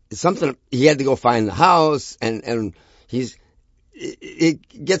had to go find the house and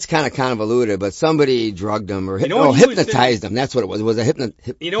it gets kind of convoluted, but somebody drugged him or hypnotized him. That's what it was. It was a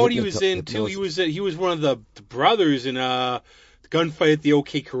You know what he was in too? He was one of the brothers in the gunfight at the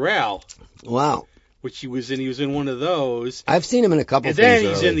OK Corral. Wow. Which he was in. He was in one of those. I've seen him in a couple and things. And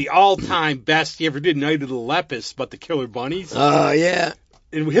then he's in the all-time best he ever did, Night of the Lepus, but the Killer Bunnies. Oh, yeah.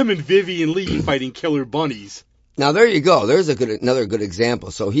 And him and Vivian Lee fighting killer bunnies. Now, there you go. There's another good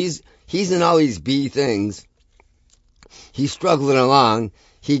example. So he's in all these B things. He's struggling along.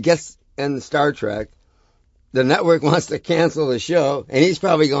 He gets in Star Trek. The network wants to cancel the show, and he's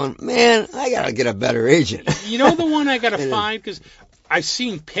probably going, man, I got to get a better agent. You know the one I got to find? Because I've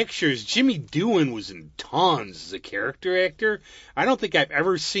seen pictures. Jimmy Doohan was in tons as a character actor. I don't think I've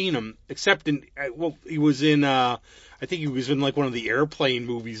ever seen him, except in, well, he was in, I think he was in like one of the Airplane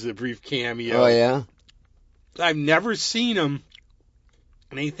movies, a brief cameo. Oh, yeah? I've never seen him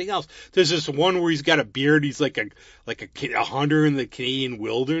in anything else. There's this one where he's got a beard. He's like a hunter in the Canadian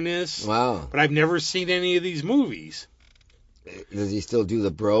wilderness. Wow. But I've never seen any of these movies. Does he still do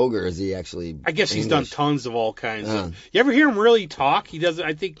the brogue, or is he actually I guess he's done English? tons of all kinds of... You ever hear him really talk? He doesn't,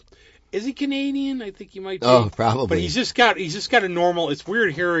 I think... Is he Canadian? I think he might be. Oh, probably. But he's just got a normal... It's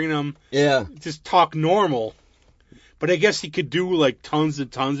weird hearing him just talk normal. But I guess he could do like tons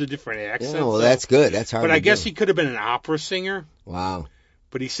and tons of different accents. Yeah, well, that's good. That's hard But to I guess do. he could have been an opera singer. Wow.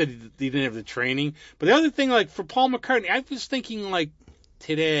 But he said he didn't have the training. But the other thing, like for Paul McCartney, I was thinking like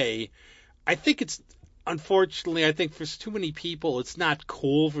today, I think it's... Unfortunately, I think for too many people, it's not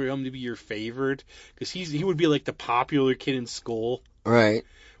cool for him to be your favorite because he would be like the popular kid in school, right?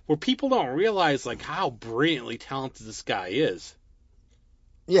 Where people don't realize like how brilliantly talented this guy is.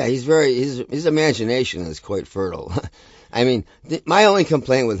 Yeah, his imagination is quite fertile. I mean, my only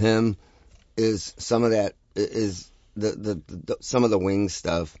complaint with him is some of that is the some of the Wings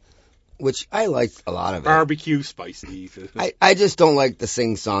stuff, which I liked a lot of it. Barbecue spicy. I just don't like the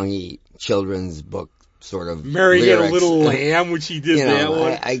sing-songy children's book sort of Mary lyrics. Had a Little Lamb, which he did that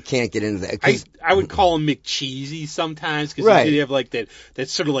one. I can't get into that. I would call him McCheesy sometimes because he did have like that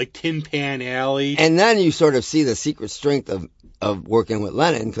sort of like Tin Pan Alley. And then you sort of see the secret strength of working with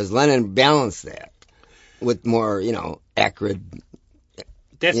Lennon because Lennon balanced that with more, acrid.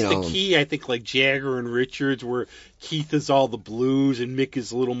 That's the key, I think, like Jagger and Richards, where Keith is all the blues and Mick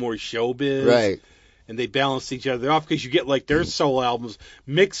is a little more showbiz. Right. And they balance each other off because you get like their solo albums.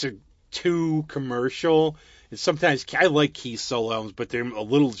 Mick's are too commercial, and sometimes I like Keith's solo albums, but they're a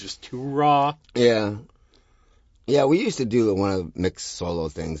little just too raw. Yeah, we used to do one of Mick's solo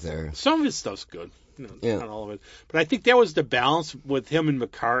things there. Some of his stuff's good, not all of it. But I think that was the balance with him and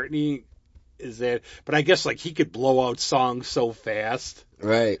McCartney. Is that? But I guess like he could blow out songs so fast,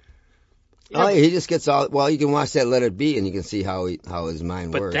 right? He just gets all. Well, you can watch that Let It Be, and you can see how his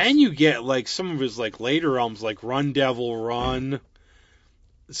mind works. But then you get like some of his like later albums, like Run Devil Run.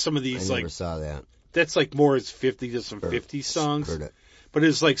 Some of these I never saw that. That's like more his 50s songs. Heard it. But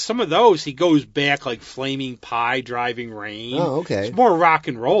it's like some of those he goes back like Flaming Pie, Driving Rain. Oh, okay. It's more rock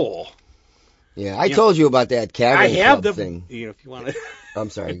and roll. Yeah, I told you about that Cavern Club thing. If you want to. I'm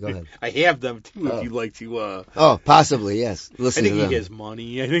sorry. Go ahead. I have them too. If you'd like to. Possibly yes. Listen I think to them. he has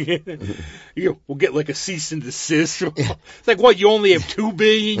money. I think we'll get like a cease and desist. It's like what? You only have $2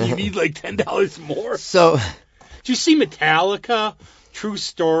 billion. You need like $10 more. So, did you see Metallica? True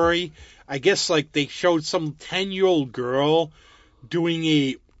story. I guess like they showed some 10-year-old girl doing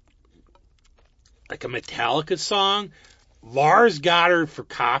a Metallica song. Lars got her for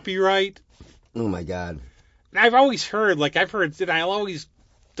copyright. Oh my God. And I've always heard, and I always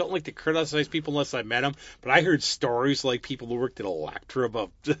don't like to criticize people unless I met them, but I heard stories like people who worked at Elektra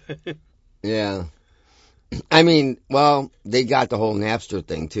about. Yeah. I mean, well, they got the whole Napster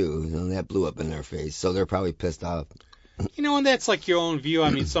thing too, and that blew up in their face, so they're probably pissed off. And that's like your own view.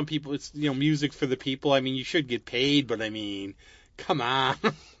 I mean, some people, it's, music for the people. I mean, you should get paid, but I mean, come on.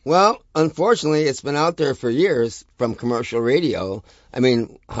 Well, unfortunately, it's been out there for years from commercial radio. I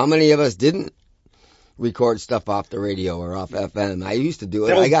mean, how many of us didn't record stuff off the radio or off FM? I used to do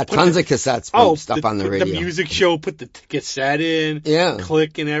it. I got tons of cassettes from stuff on the radio. The music show, put the cassette in,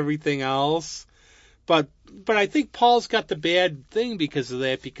 click and everything else. But I think Paul's got the bad thing because of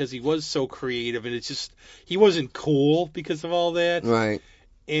that, because he was so creative, and it's just, he wasn't cool because of all that. Right.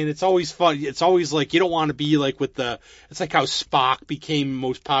 And it's always fun. It's always like, you don't want to be like it's like how Spock became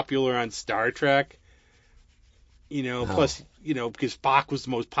most popular on Star Trek. Plus, because Spock was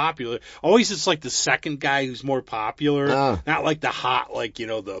the most popular. Always it's like the second guy who's more popular. Not like the hot,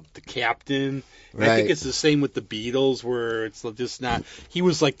 the captain. Right. I think it's the same with the Beatles, where it's just not, he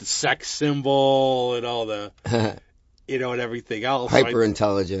was like the sex symbol and all the, and everything else. Hyper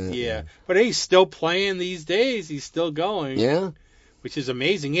intelligent. Yeah. But he's still playing these days. He's still going. Yeah. which is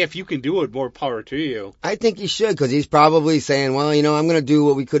amazing. If you can do it, more power to you. I think he should, because he's probably saying, well, I'm going to do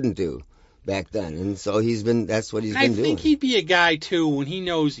what we couldn't do back then. And so that's what he's been doing. I think he'd be a guy, too, when he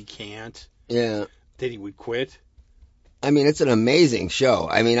knows he can't. Yeah. That he would quit. I mean, it's an amazing show.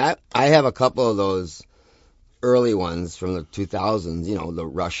 I mean, I have a couple of those early ones from the 2000s, the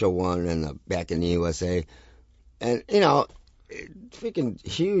Russia one and the Back in the USA. And, freaking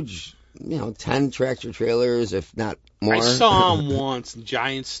huge, 10 tractor trailers, if not more. I saw him once in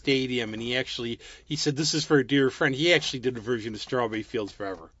Giant Stadium, and he said, this is for a dear friend. He actually did a version of Strawberry Fields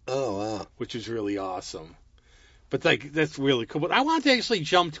Forever. Oh, wow. Which is really awesome. But that's really cool. But I want to actually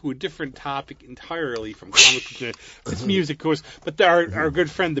jump to a different topic entirely from comic book. It's music, of course. But our good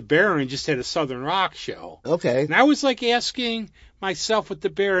friend the Baron just had a Southern Rock show. Okay. And I was asking myself with the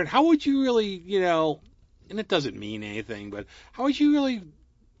Baron, how would you really, and it doesn't mean anything, but how would you really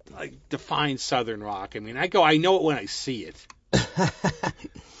define Southern Rock? I mean, I know it when I see it.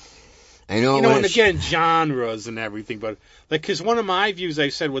 I know. And again, genres and everything, but because one of my views, I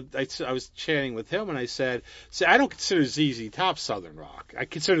said, I was chatting with him, and I said, I don't consider ZZ Top Southern Rock. I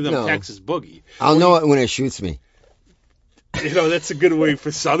consider them Texas boogie. I'll know it when it shoots me. That's a good way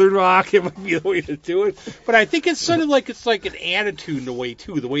for Southern Rock. It might be the way to do it. But I think it's sort of it's like an attitude in a way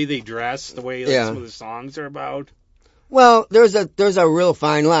too, the way they dress, the way some of the songs are about. Well, there's a real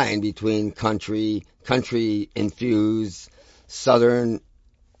fine line between country infused, Southern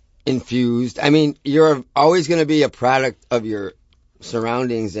infused. I mean, you're always going to be a product of your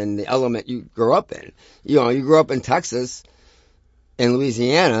surroundings and the element you grew up in. You grew up in Texas, in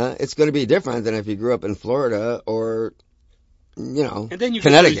Louisiana, it's going to be different than if you grew up in Florida or, and then you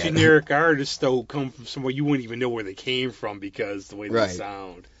Connecticut. get generic artists, though, come from somewhere you wouldn't even know where they came from because the way they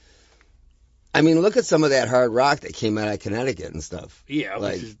sound. I mean, look at some of that hard rock that came out of Connecticut and stuff. Yeah.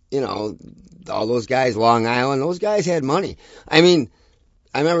 All those guys, Long Island, those guys had money. I mean,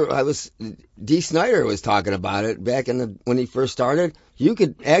 I remember Dee Snider was talking about it back when he first started. You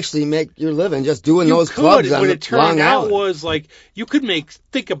could actually make your living just doing those clubs on Long Island. What it turned out was you could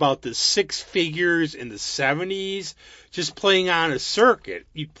think about the six figures in the 70s just playing on a circuit.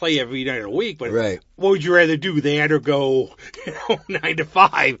 You'd play every night of the week, but what would you rather do, that or go 9 to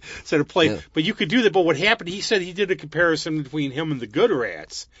 5 instead of play? Yeah. But you could do that. But what happened, he said he did a comparison between him and the Good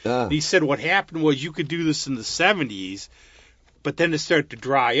Rats. He said what happened was you could do this in the 70s, but then it started to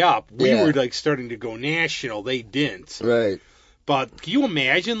dry up. We were starting to go national. They didn't. Right. But can you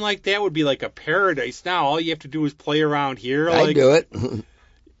imagine that would be like a paradise now? All you have to do is play around here. I'd do it.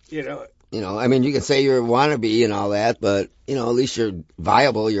 I mean, you can say you're a wannabe and all that, but, at least you're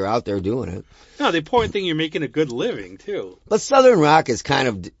viable. You're out there doing it. No, the important thing, you're making a good living, too. But Southern Rock is kind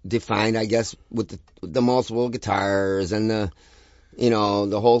of defined, I guess, with the multiple guitars and the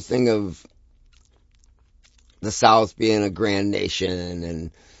whole thing of the South being a grand nation,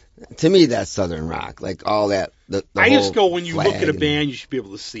 and to me that's Southern Rock, all that. I just go, when you look at a band, you should be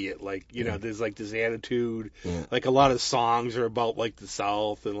able to see it. There's this attitude. Yeah. A lot of songs are about the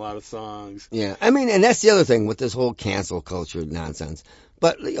South, and a lot of songs. Yeah, I mean, and that's the other thing with this whole cancel culture nonsense.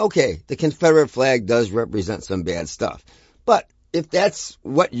 But okay, the Confederate flag does represent some bad stuff. But if that's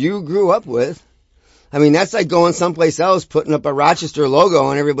what you grew up with, I mean, that's like going someplace else, putting up a Rochester logo,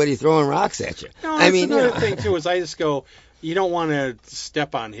 and everybody throwing rocks at you. No, that's another thing, too, is I just go, you don't want to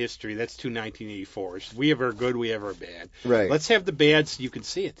step on history. That's too 1984. We have our good, we have our bad. Right. Let's have the bad so you can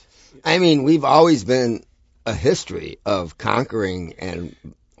see it. I mean, we've always been a history of conquering and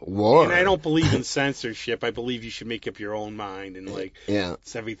war. And I don't believe in censorship. I believe you should make up your own mind, and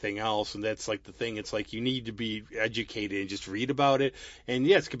it's everything else. And that's the thing. It's you need to be educated and just read about it. And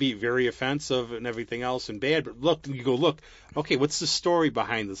yes, it could be very offensive and everything else and bad. But look, okay, what's the story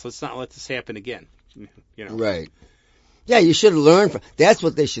behind this? Let's not let this happen again. Right. Yeah, you should learn from. That's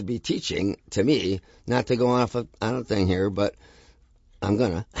what they should be teaching to me. Not to go off on a thing here, but I'm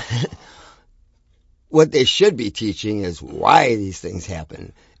gonna. What they should be teaching is why these things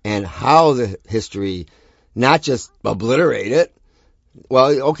happen and how the history, not just obliterate it.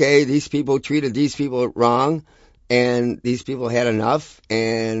 Well, okay, these people treated these people wrong, and these people had enough,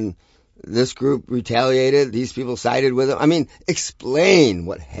 and this group retaliated, these people sided with them. I mean, explain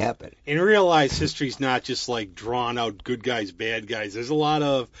what happened. And realize history's not just drawn out good guys, bad guys. There's a lot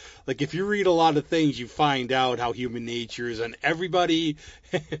of, if you read a lot of things, you find out how human nature is, and everybody...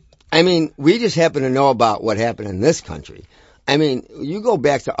 I mean, we just happen to know about what happened in this country. I mean, you go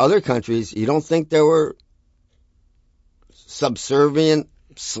back to other countries, you don't think there were subservient,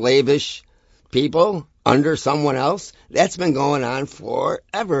 slavish people under someone else? That's been going on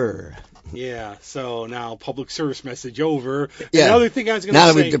forever. Yeah, so now public service message over. Yeah. Another thing I was going to Now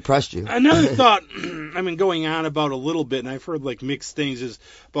say. that we've depressed you. Another thought I've been going on about a little bit, and I've heard like mixed things, is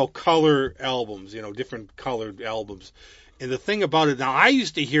about color albums, different colored albums. And the thing about it, now I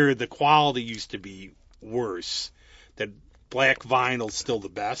used to hear the quality used to be worse, that black vinyl's still the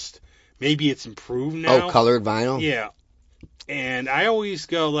best. Maybe it's improved now. Oh, colored vinyl? Yeah. And I always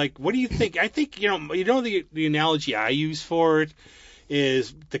go like, what do you think? I think, the analogy I use for it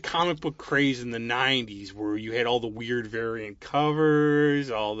is the comic book craze in the 90s, where you had all the weird variant covers,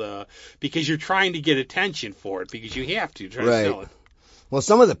 because you're trying to get attention for it, because you have to try to sell it. Well,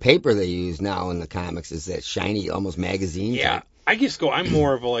 some of the paper they use now in the comics is that shiny, almost magazine type. I'm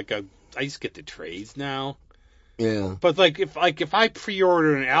more of I just get the trades now. Yeah. But if I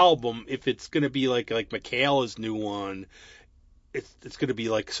pre-order an album, if it's going to be like Michaela's new one, it's going to be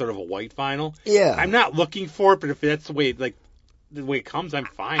like sort of a white vinyl. Yeah. I'm not looking for it, but if that's the way it comes, I'm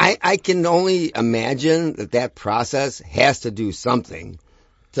fine. I can only imagine that process has to do something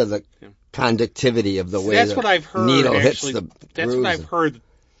to the conductivity of the way that's what I've heard, needle actually, hits the That's grooves. what I've heard,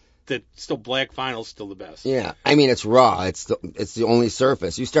 that still black vinyl's still the best. Yeah, I mean it's raw. It's the only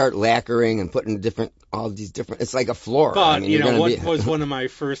surface. You start lacquering and putting all these different. It's like a floor. But I mean, what was one of my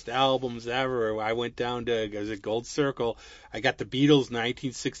first albums ever? I went down to Gold Circle. I got the Beatles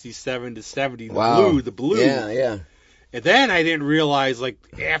 1967 to 70. The blue. Yeah. And then I didn't realize,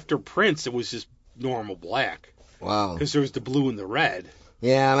 after Prince, it was just normal black. Wow. Because there was the blue and the red.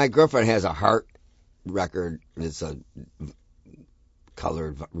 Yeah, my girlfriend has a Heart record. It's a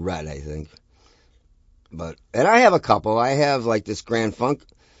colored red, I think. And I have a couple. I have this Grand Funk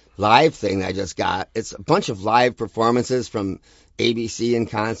live thing I just got. It's a bunch of live performances from ABC in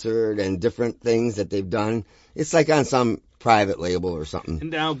concert and different things that they've done. It's like on some private label or something. And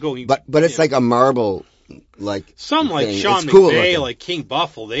now but it's like a marble. Some thing. Sean It's cool McVeigh, looking. like King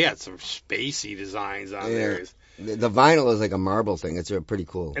Buffalo, they had some spacey designs on there. The vinyl is like a marble thing. It's pretty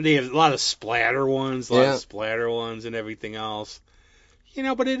cool. And they have a lot of splatter ones, and everything else.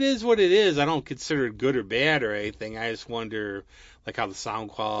 But it is what it is. I don't consider it good or bad or anything. I just wonder, how the sound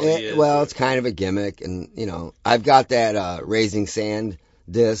quality is. Well, it's kind of a gimmick, and I've got that Raising Sand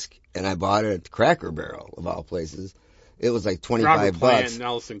disc, and I bought it at the Cracker Barrel of all places. It was like $25. Robert Plant,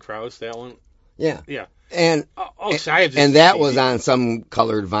 Nelson Krauss, that one. Yeah. Yeah. And so I have this and that CD. was on some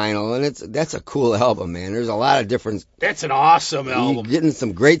colored vinyl, and that's a cool album, man. There's a lot of different. That's an awesome album. You're getting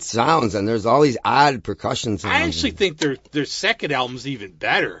some great sounds, and there's all these odd percussion sounds. I actually think their second album's even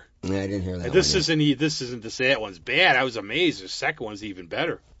better. Yeah, I didn't hear that. This isn't to say that one's bad. I was amazed. The second one's even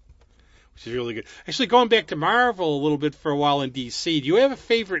better, which is really good. Actually, going back to Marvel a little bit for a while in DC, do you have a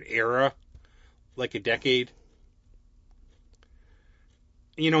favorite era, like a decade?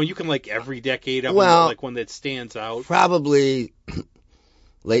 You can like every decade of them, like one that stands out. Probably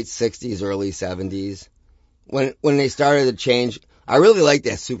late 60s, early 70s. When they started to change, I really liked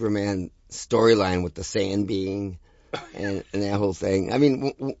that Superman storyline with the sand being and that whole thing. I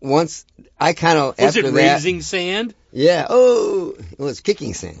mean, once I kind of Was after it that, Raising Sand? Yeah. Oh, it was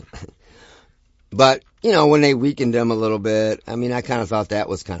Kicking Sand. But when they weakened him a little bit, I mean, I kind of thought that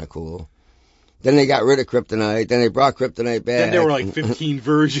was kind of cool. Then they got rid of Kryptonite. Then they brought Kryptonite back. Then there were like 15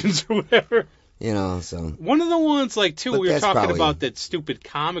 versions or whatever. So. One of the ones, we were talking about that stupid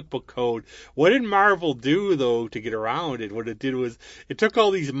comic book code. What did Marvel do, though, to get around it? What it did was it took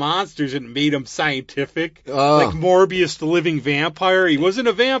all these monsters and made them scientific. Like Morbius, the living vampire. He wasn't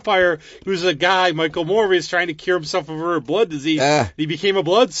a vampire. He was a guy, Michael Morbius, trying to cure himself of a blood disease. He became a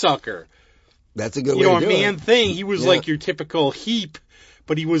bloodsucker. That's a good way to do it. A Man-Thing. He was like your typical heap.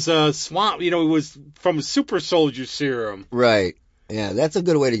 But he was a swamp, he was from a super soldier serum. Right. Yeah, that's a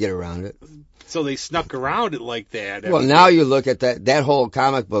good way to get around it. So they snuck around it like that. Well, now you look at that whole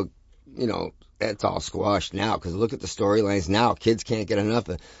comic book, that's all squashed now. Because look at the storylines now. Kids can't get enough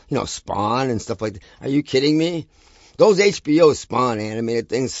of, Spawn and stuff like that. Are you kidding me? Those HBO Spawn animated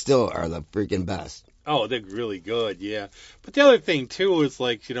things still are the freaking best. Oh, they're really good, yeah. But the other thing too is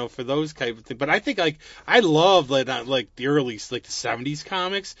for those type of things. But I think I love the early the 70s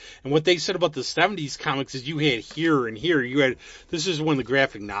comics, and what they said about the 70s comics is you had here and here. You had this is when the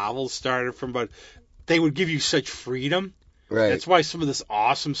graphic novels started from, but they would give you such freedom. Right. That's why some of this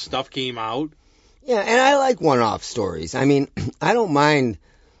awesome stuff came out. Yeah, and I like one-off stories. I mean, I don't mind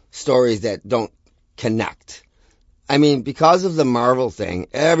stories that don't connect. I mean, because of the Marvel thing,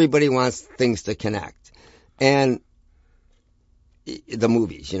 everybody wants things to connect. And the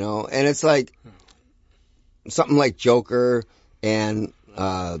movies, and it's like something like Joker and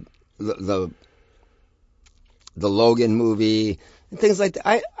the Logan movie and things like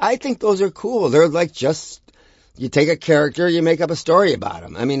that. I think those are cool. They're like just you take a character, you make up a story about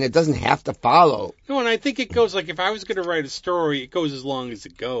him. I mean, it doesn't have to follow. No, and I think it goes like if I was going to write a story, it goes as long as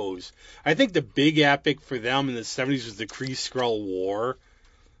it goes. I think the big epic for them in the 70s was the Kree-Skrull War.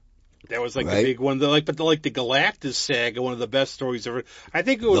 That was like the big one. The Galactus saga, one of the best stories ever. I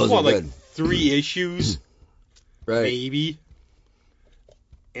think it was like 3 issues, maybe,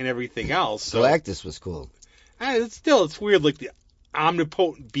 and everything else. So, Galactus was cool. It's weird. Like the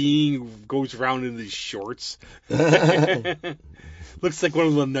omnipotent being goes around in these shorts. Looks like one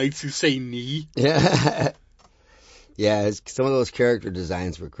of the knights who say knee. Yeah. Yeah, some of those character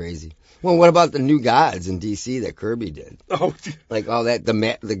designs were crazy. Well, what about the New Gods in DC that Kirby did? Oh, like all that,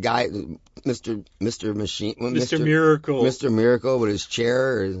 the guy, Mr. Machine, Mr. Miracle, Mr. Miracle with his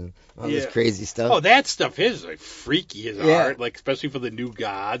chair and all this crazy stuff. Oh, that stuff is like freaky as art, like especially for the New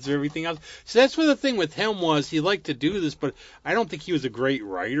Gods or everything else. So that's what the thing with him was. He liked to do this, but I don't think he was a great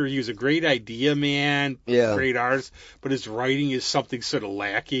writer. He was a great idea man, great artist, but his writing is something sort of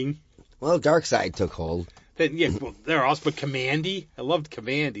lacking. Well, Darkseid took hold. They're awesome. But Commandy, I loved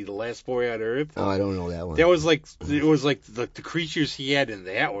Commandy, the last boy on Earth. Oh, I don't know that one. That was like the creatures he had in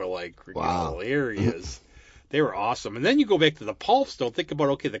that were like hilarious. They were awesome. And then you go back to the pulps. Don't think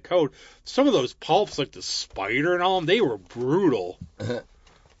about the Code. Some of those pulps, like the Spider and all them, they were brutal. I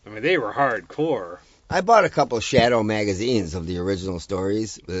mean, they were hardcore. I bought a couple of Shadow magazines of the original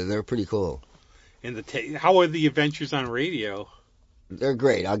stories. They're pretty cool. And how are the adventures on radio? They're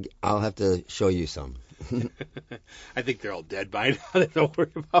great. I'll have to show you some. I think they're all dead by now. Don't worry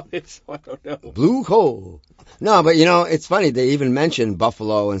about it, so I don't know. Blue coal. No, but it's funny. They even mention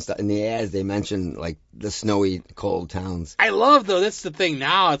Buffalo and stuff in the ads. They mention like the snowy, cold towns. I love though. That's the thing.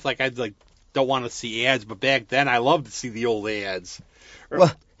 Now it's like I don't want to see ads, but back then I loved to see the old ads.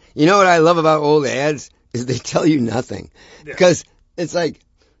 Well, you know what I love about old ads is they tell you nothing because it's like.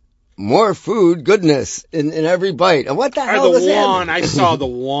 More food, goodness in every bite. And what the hell was that? I saw the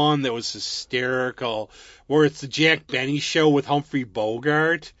one that was hysterical, where it's the Jack Benny show with Humphrey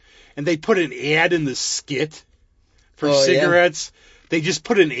Bogart, and they put an ad in the skit for cigarettes. Yeah. They just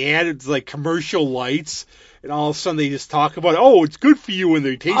put an ad, it's like commercial lights, and all of a sudden they just talk about, it's good for you, and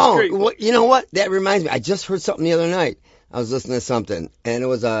they taste great. Well, you know what? That reminds me. I just heard something the other night. I was listening to something, and it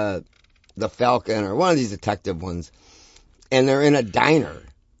was the Falcon or one of these detective ones, and they're in a diner.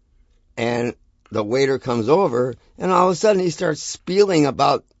 And the waiter comes over, and all of a sudden he starts spieling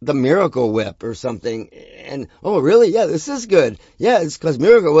about the Miracle Whip or something. And, really? Yeah, this is good. Yeah, it's because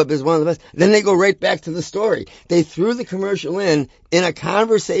Miracle Whip is one of the best. Then they go right back to the story. They threw the commercial in a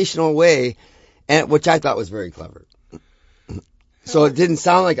conversational way, which I thought was very clever. So it didn't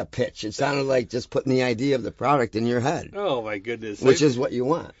sound like a pitch. It sounded like just putting the idea of the product in your head. Oh, my goodness. Which is what you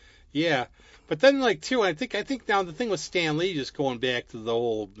want. Yeah. But then, I think now the thing with Stan Lee, just going back to the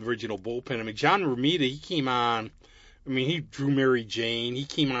whole original bullpen, I mean, John Romita, he came on, he drew Mary Jane. He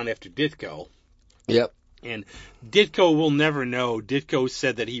came on after Ditko. Yep. And Ditko will never know. Ditko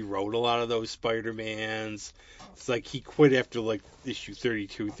said that he wrote a lot of those Spider-Mans. It's like he quit after, issue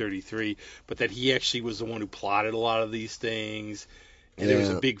 32, 33, but that he actually was the one who plotted a lot of these things. And there was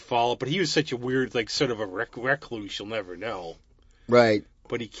a big fallout. But he was such a weird, sort of a recluse, you'll never know. Right.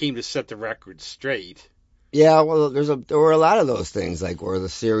 But he came to set the record straight. Yeah, well, there were a lot of those things, where the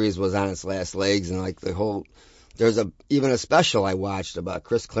series was on its last legs, and there's even a special I watched about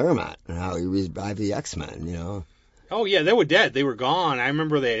Chris Claremont and how he revived the X-Men, Oh yeah, they were dead. They were gone. I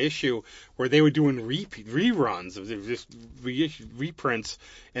remember that issue where they were doing reruns of just reprints,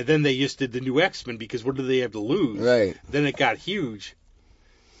 and then they just did the new X-Men because what do they have to lose? Right. Then it got huge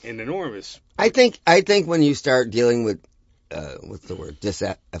and enormous. I think when you start dealing with what's the word,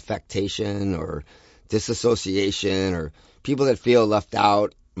 disaffectation or disassociation or people that feel left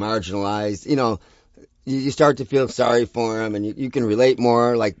out, marginalized, you start to feel sorry for them, and you can relate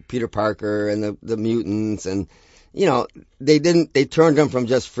more, like Peter Parker and the mutants, and they turned them from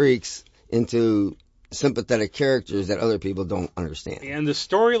just freaks into sympathetic characters that other people don't understand. And the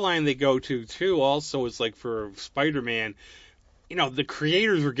storyline they go to too also is for Spider-Man. The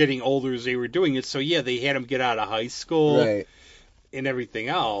creators were getting older as they were doing it, so they had him get out of high school and everything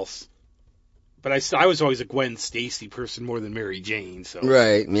else. But I was always a Gwen Stacy person more than Mary Jane. So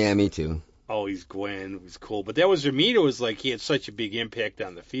right, yeah, me too. Always Gwen was cool, but that was Romita was he had such a big impact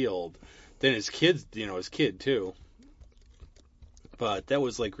on the field. Then his kids, his kid too. But that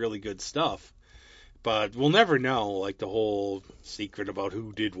was really good stuff. But we'll never know the whole secret about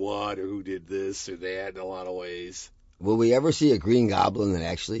who did what or who did this or that in a lot of ways. Will we ever see a Green Goblin that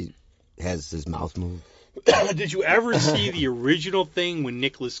actually has his mouth moved? Did you ever see the original thing when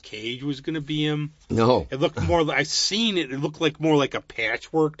Nicolas Cage was going to be him? No. It looked more. I've seen it. It looked more like a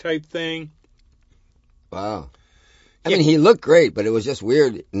patchwork type thing. Wow. I mean, he looked great, but it was just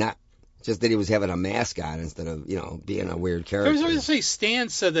weird. Not just that he was having a mask on instead of being a weird character. I was going to say Stan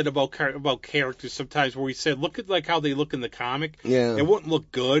said that about characters sometimes, where he said, look at like how they look in the comic. Yeah, it wouldn't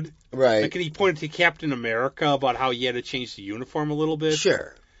look good. Right. Like, and he pointed to Captain America about how he had to change the uniform a little bit.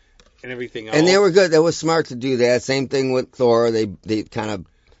 Sure. And everything else. And they were good. That was smart to do that. Same thing with Thor. They kind of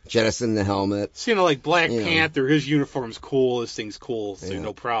jettisoned the helmet. So, like Black Panther, his uniform's cool. His thing's cool. So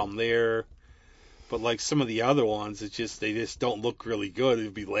no problem there. But like some of the other ones, they just don't look really good.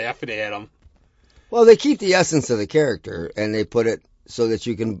 You'd be laughing at them. Well, they keep the essence of the character, and they put it so that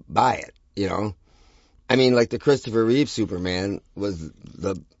you can buy it, I mean, like the Christopher Reeve Superman was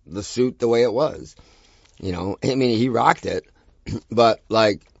the suit the way it was. I mean, he rocked it, but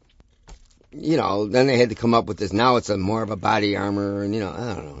like, then they had to come up with this. Now it's more of a body armor, and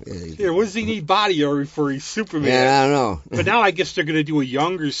I don't know. Yeah, what does he need body armor for? He's Superman. Yeah, I don't know. But now I guess they're going to do a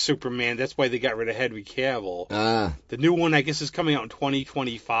younger Superman. That's why they got rid of Henry Cavill. The new one, I guess, is coming out in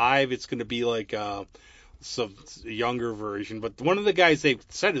 2025. It's going to be like a younger version. But one of the guys they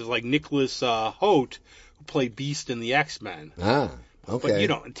said is like Nicholas Hoult, who played Beast in the X-Men. Okay.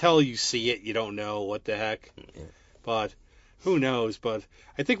 But until you see it, you don't know what the heck. Yeah. But who knows? But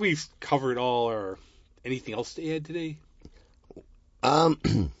I think we've covered all our. Anything else to add today? I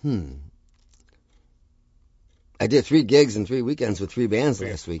did 3 gigs and 3 weekends with 3 bands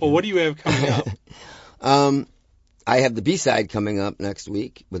last week. Well, what do you have coming up? I have the B-side coming up next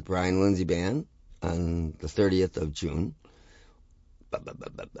week with Brian Lindsay Band on the 30th of June.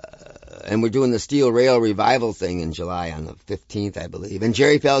 And we're doing the Steel Rail Revival thing in July on the 15th, I believe. And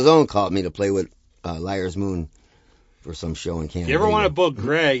Jerry Falzone called me to play with Liar's Moon for some show in Canada. You ever want to book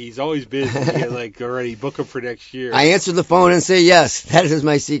Greg? He's always busy. Already book him for next year. I answer the phone and say yes. That is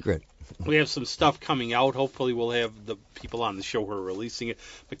my secret. We have some stuff coming out. Hopefully we'll have the people on the show who are releasing it.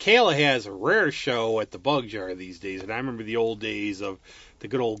 Michaela has a rare show at the Bug Jar these days, and I remember the old days of the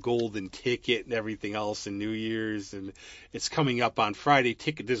good old golden ticket and everything else in New Year's, and it's coming up on Friday.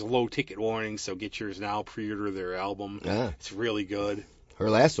 There's a low ticket warning, so get yours now. Pre-order their album. It's really good. Her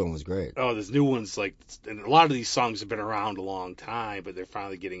last one was great. Oh, there's new ones, and a lot of these songs have been around a long time, but they're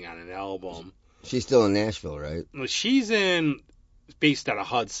finally getting on an album. She's still in Nashville, right? Well, she's based out of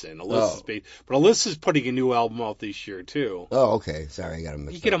Hudson. Alyssa's putting a new album out this year, too. Oh, okay. Sorry, I got them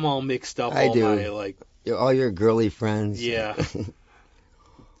mixed up. You get them all mixed up. I do. All your girly friends. Yeah.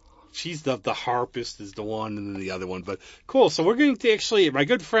 She's the harpist is the one, and then the other one. But cool. So we're going to actually, my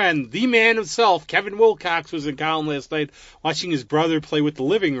good friend, the man himself, Kevin Wilcox, was in town last night watching his brother play with the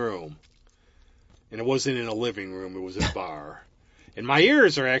living room. And it wasn't in a living room. It was a bar. And my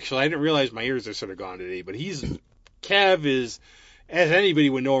ears are actually, I didn't realize my ears are sort of gone today. But Kev is, as anybody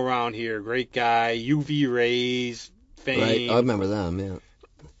would know around here, great guy, UV rays, fame. Right. I remember them, yeah.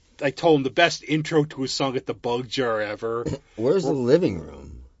 I told him the best intro to a song at the Bug Jar ever. Where's the living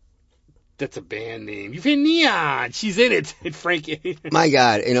room? That's a band name. You've been Neon. She's in it. And Frankie. My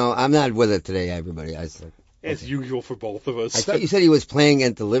God, I'm not with it today, everybody. As usual for both of us. I thought you said he was playing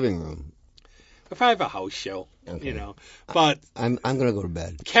at the living room. If I have a house show, okay. But I'm gonna go to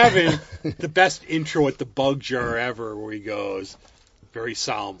bed. Kevin, the best intro at the Bug Jar ever, where he goes very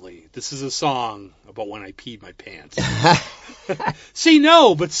solemnly, "This is a song about when I peed my pants." See,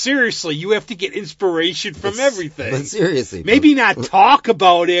 no, but seriously, you have to get inspiration from everything. But seriously, maybe not talk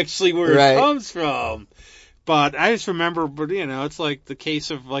about actually where right. it comes from. But I just remember, it's like the case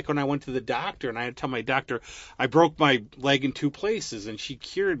of like when I went to the doctor and I had to tell my doctor I broke my leg in 2 places, and she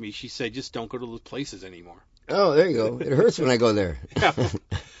cured me. She said, just don't go to those places anymore. Oh, there you go. It hurts when I go there. Yeah.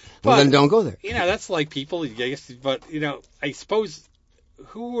 Well, then don't go there. That's like people, I guess, but, I suppose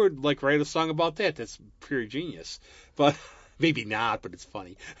who would like write a song about that? That's pure genius. But maybe not, but it's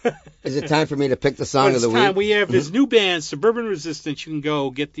funny. Is it time for me to pick the song of the week? We have this new band, Suburban Resistance. You can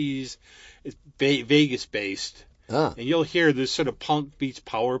go get these. It's Vegas-based. And you'll hear this sort of punk beats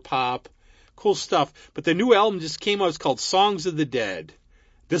power pop. Cool stuff. But the new album just came out. It's called Songs of the Dead.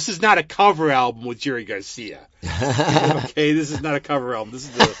 This is not a cover album with Jerry Garcia. Okay, this is not a cover album. This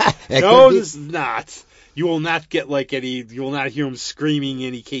is this is not. You will not get you will not hear him screaming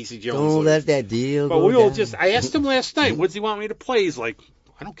any Casey Jones. Don't let that deal But go we will down. I asked him last night, what does he want me to play? He's like,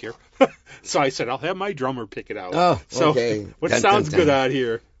 I don't care. So I said, I'll have my drummer pick it out. Oh, so okay. What sounds good out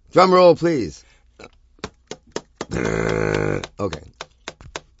here? Drum roll, please. Okay.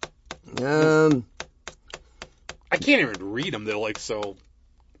 I can't even read them. They're like so.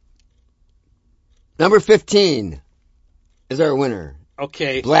 Number 15 is our winner.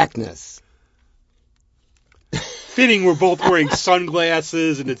 Okay. Blackness. Fitting, we're both wearing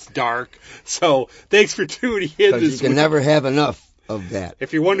sunglasses and it's dark. So thanks for tuning in. Because you can never have enough of that.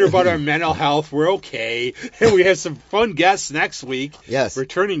 If you wonder about our mental health, we're okay. And we have some fun guests next week. Yes.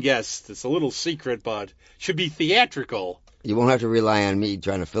 Returning guests. It's a little secret, but should be theatrical. You won't have to rely on me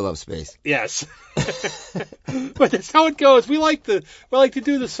trying to fill up space. Yes. But that's how it goes. We like to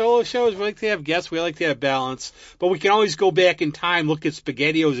do the solo shows. We like to have guests. We like to have balance. But we can always go back in time, look at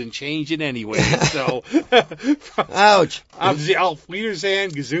SpaghettiOs, and change it anyway. So, Ouch. I'm Alf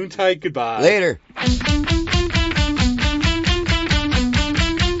Wiedersand, Gesundheit, goodbye. Later.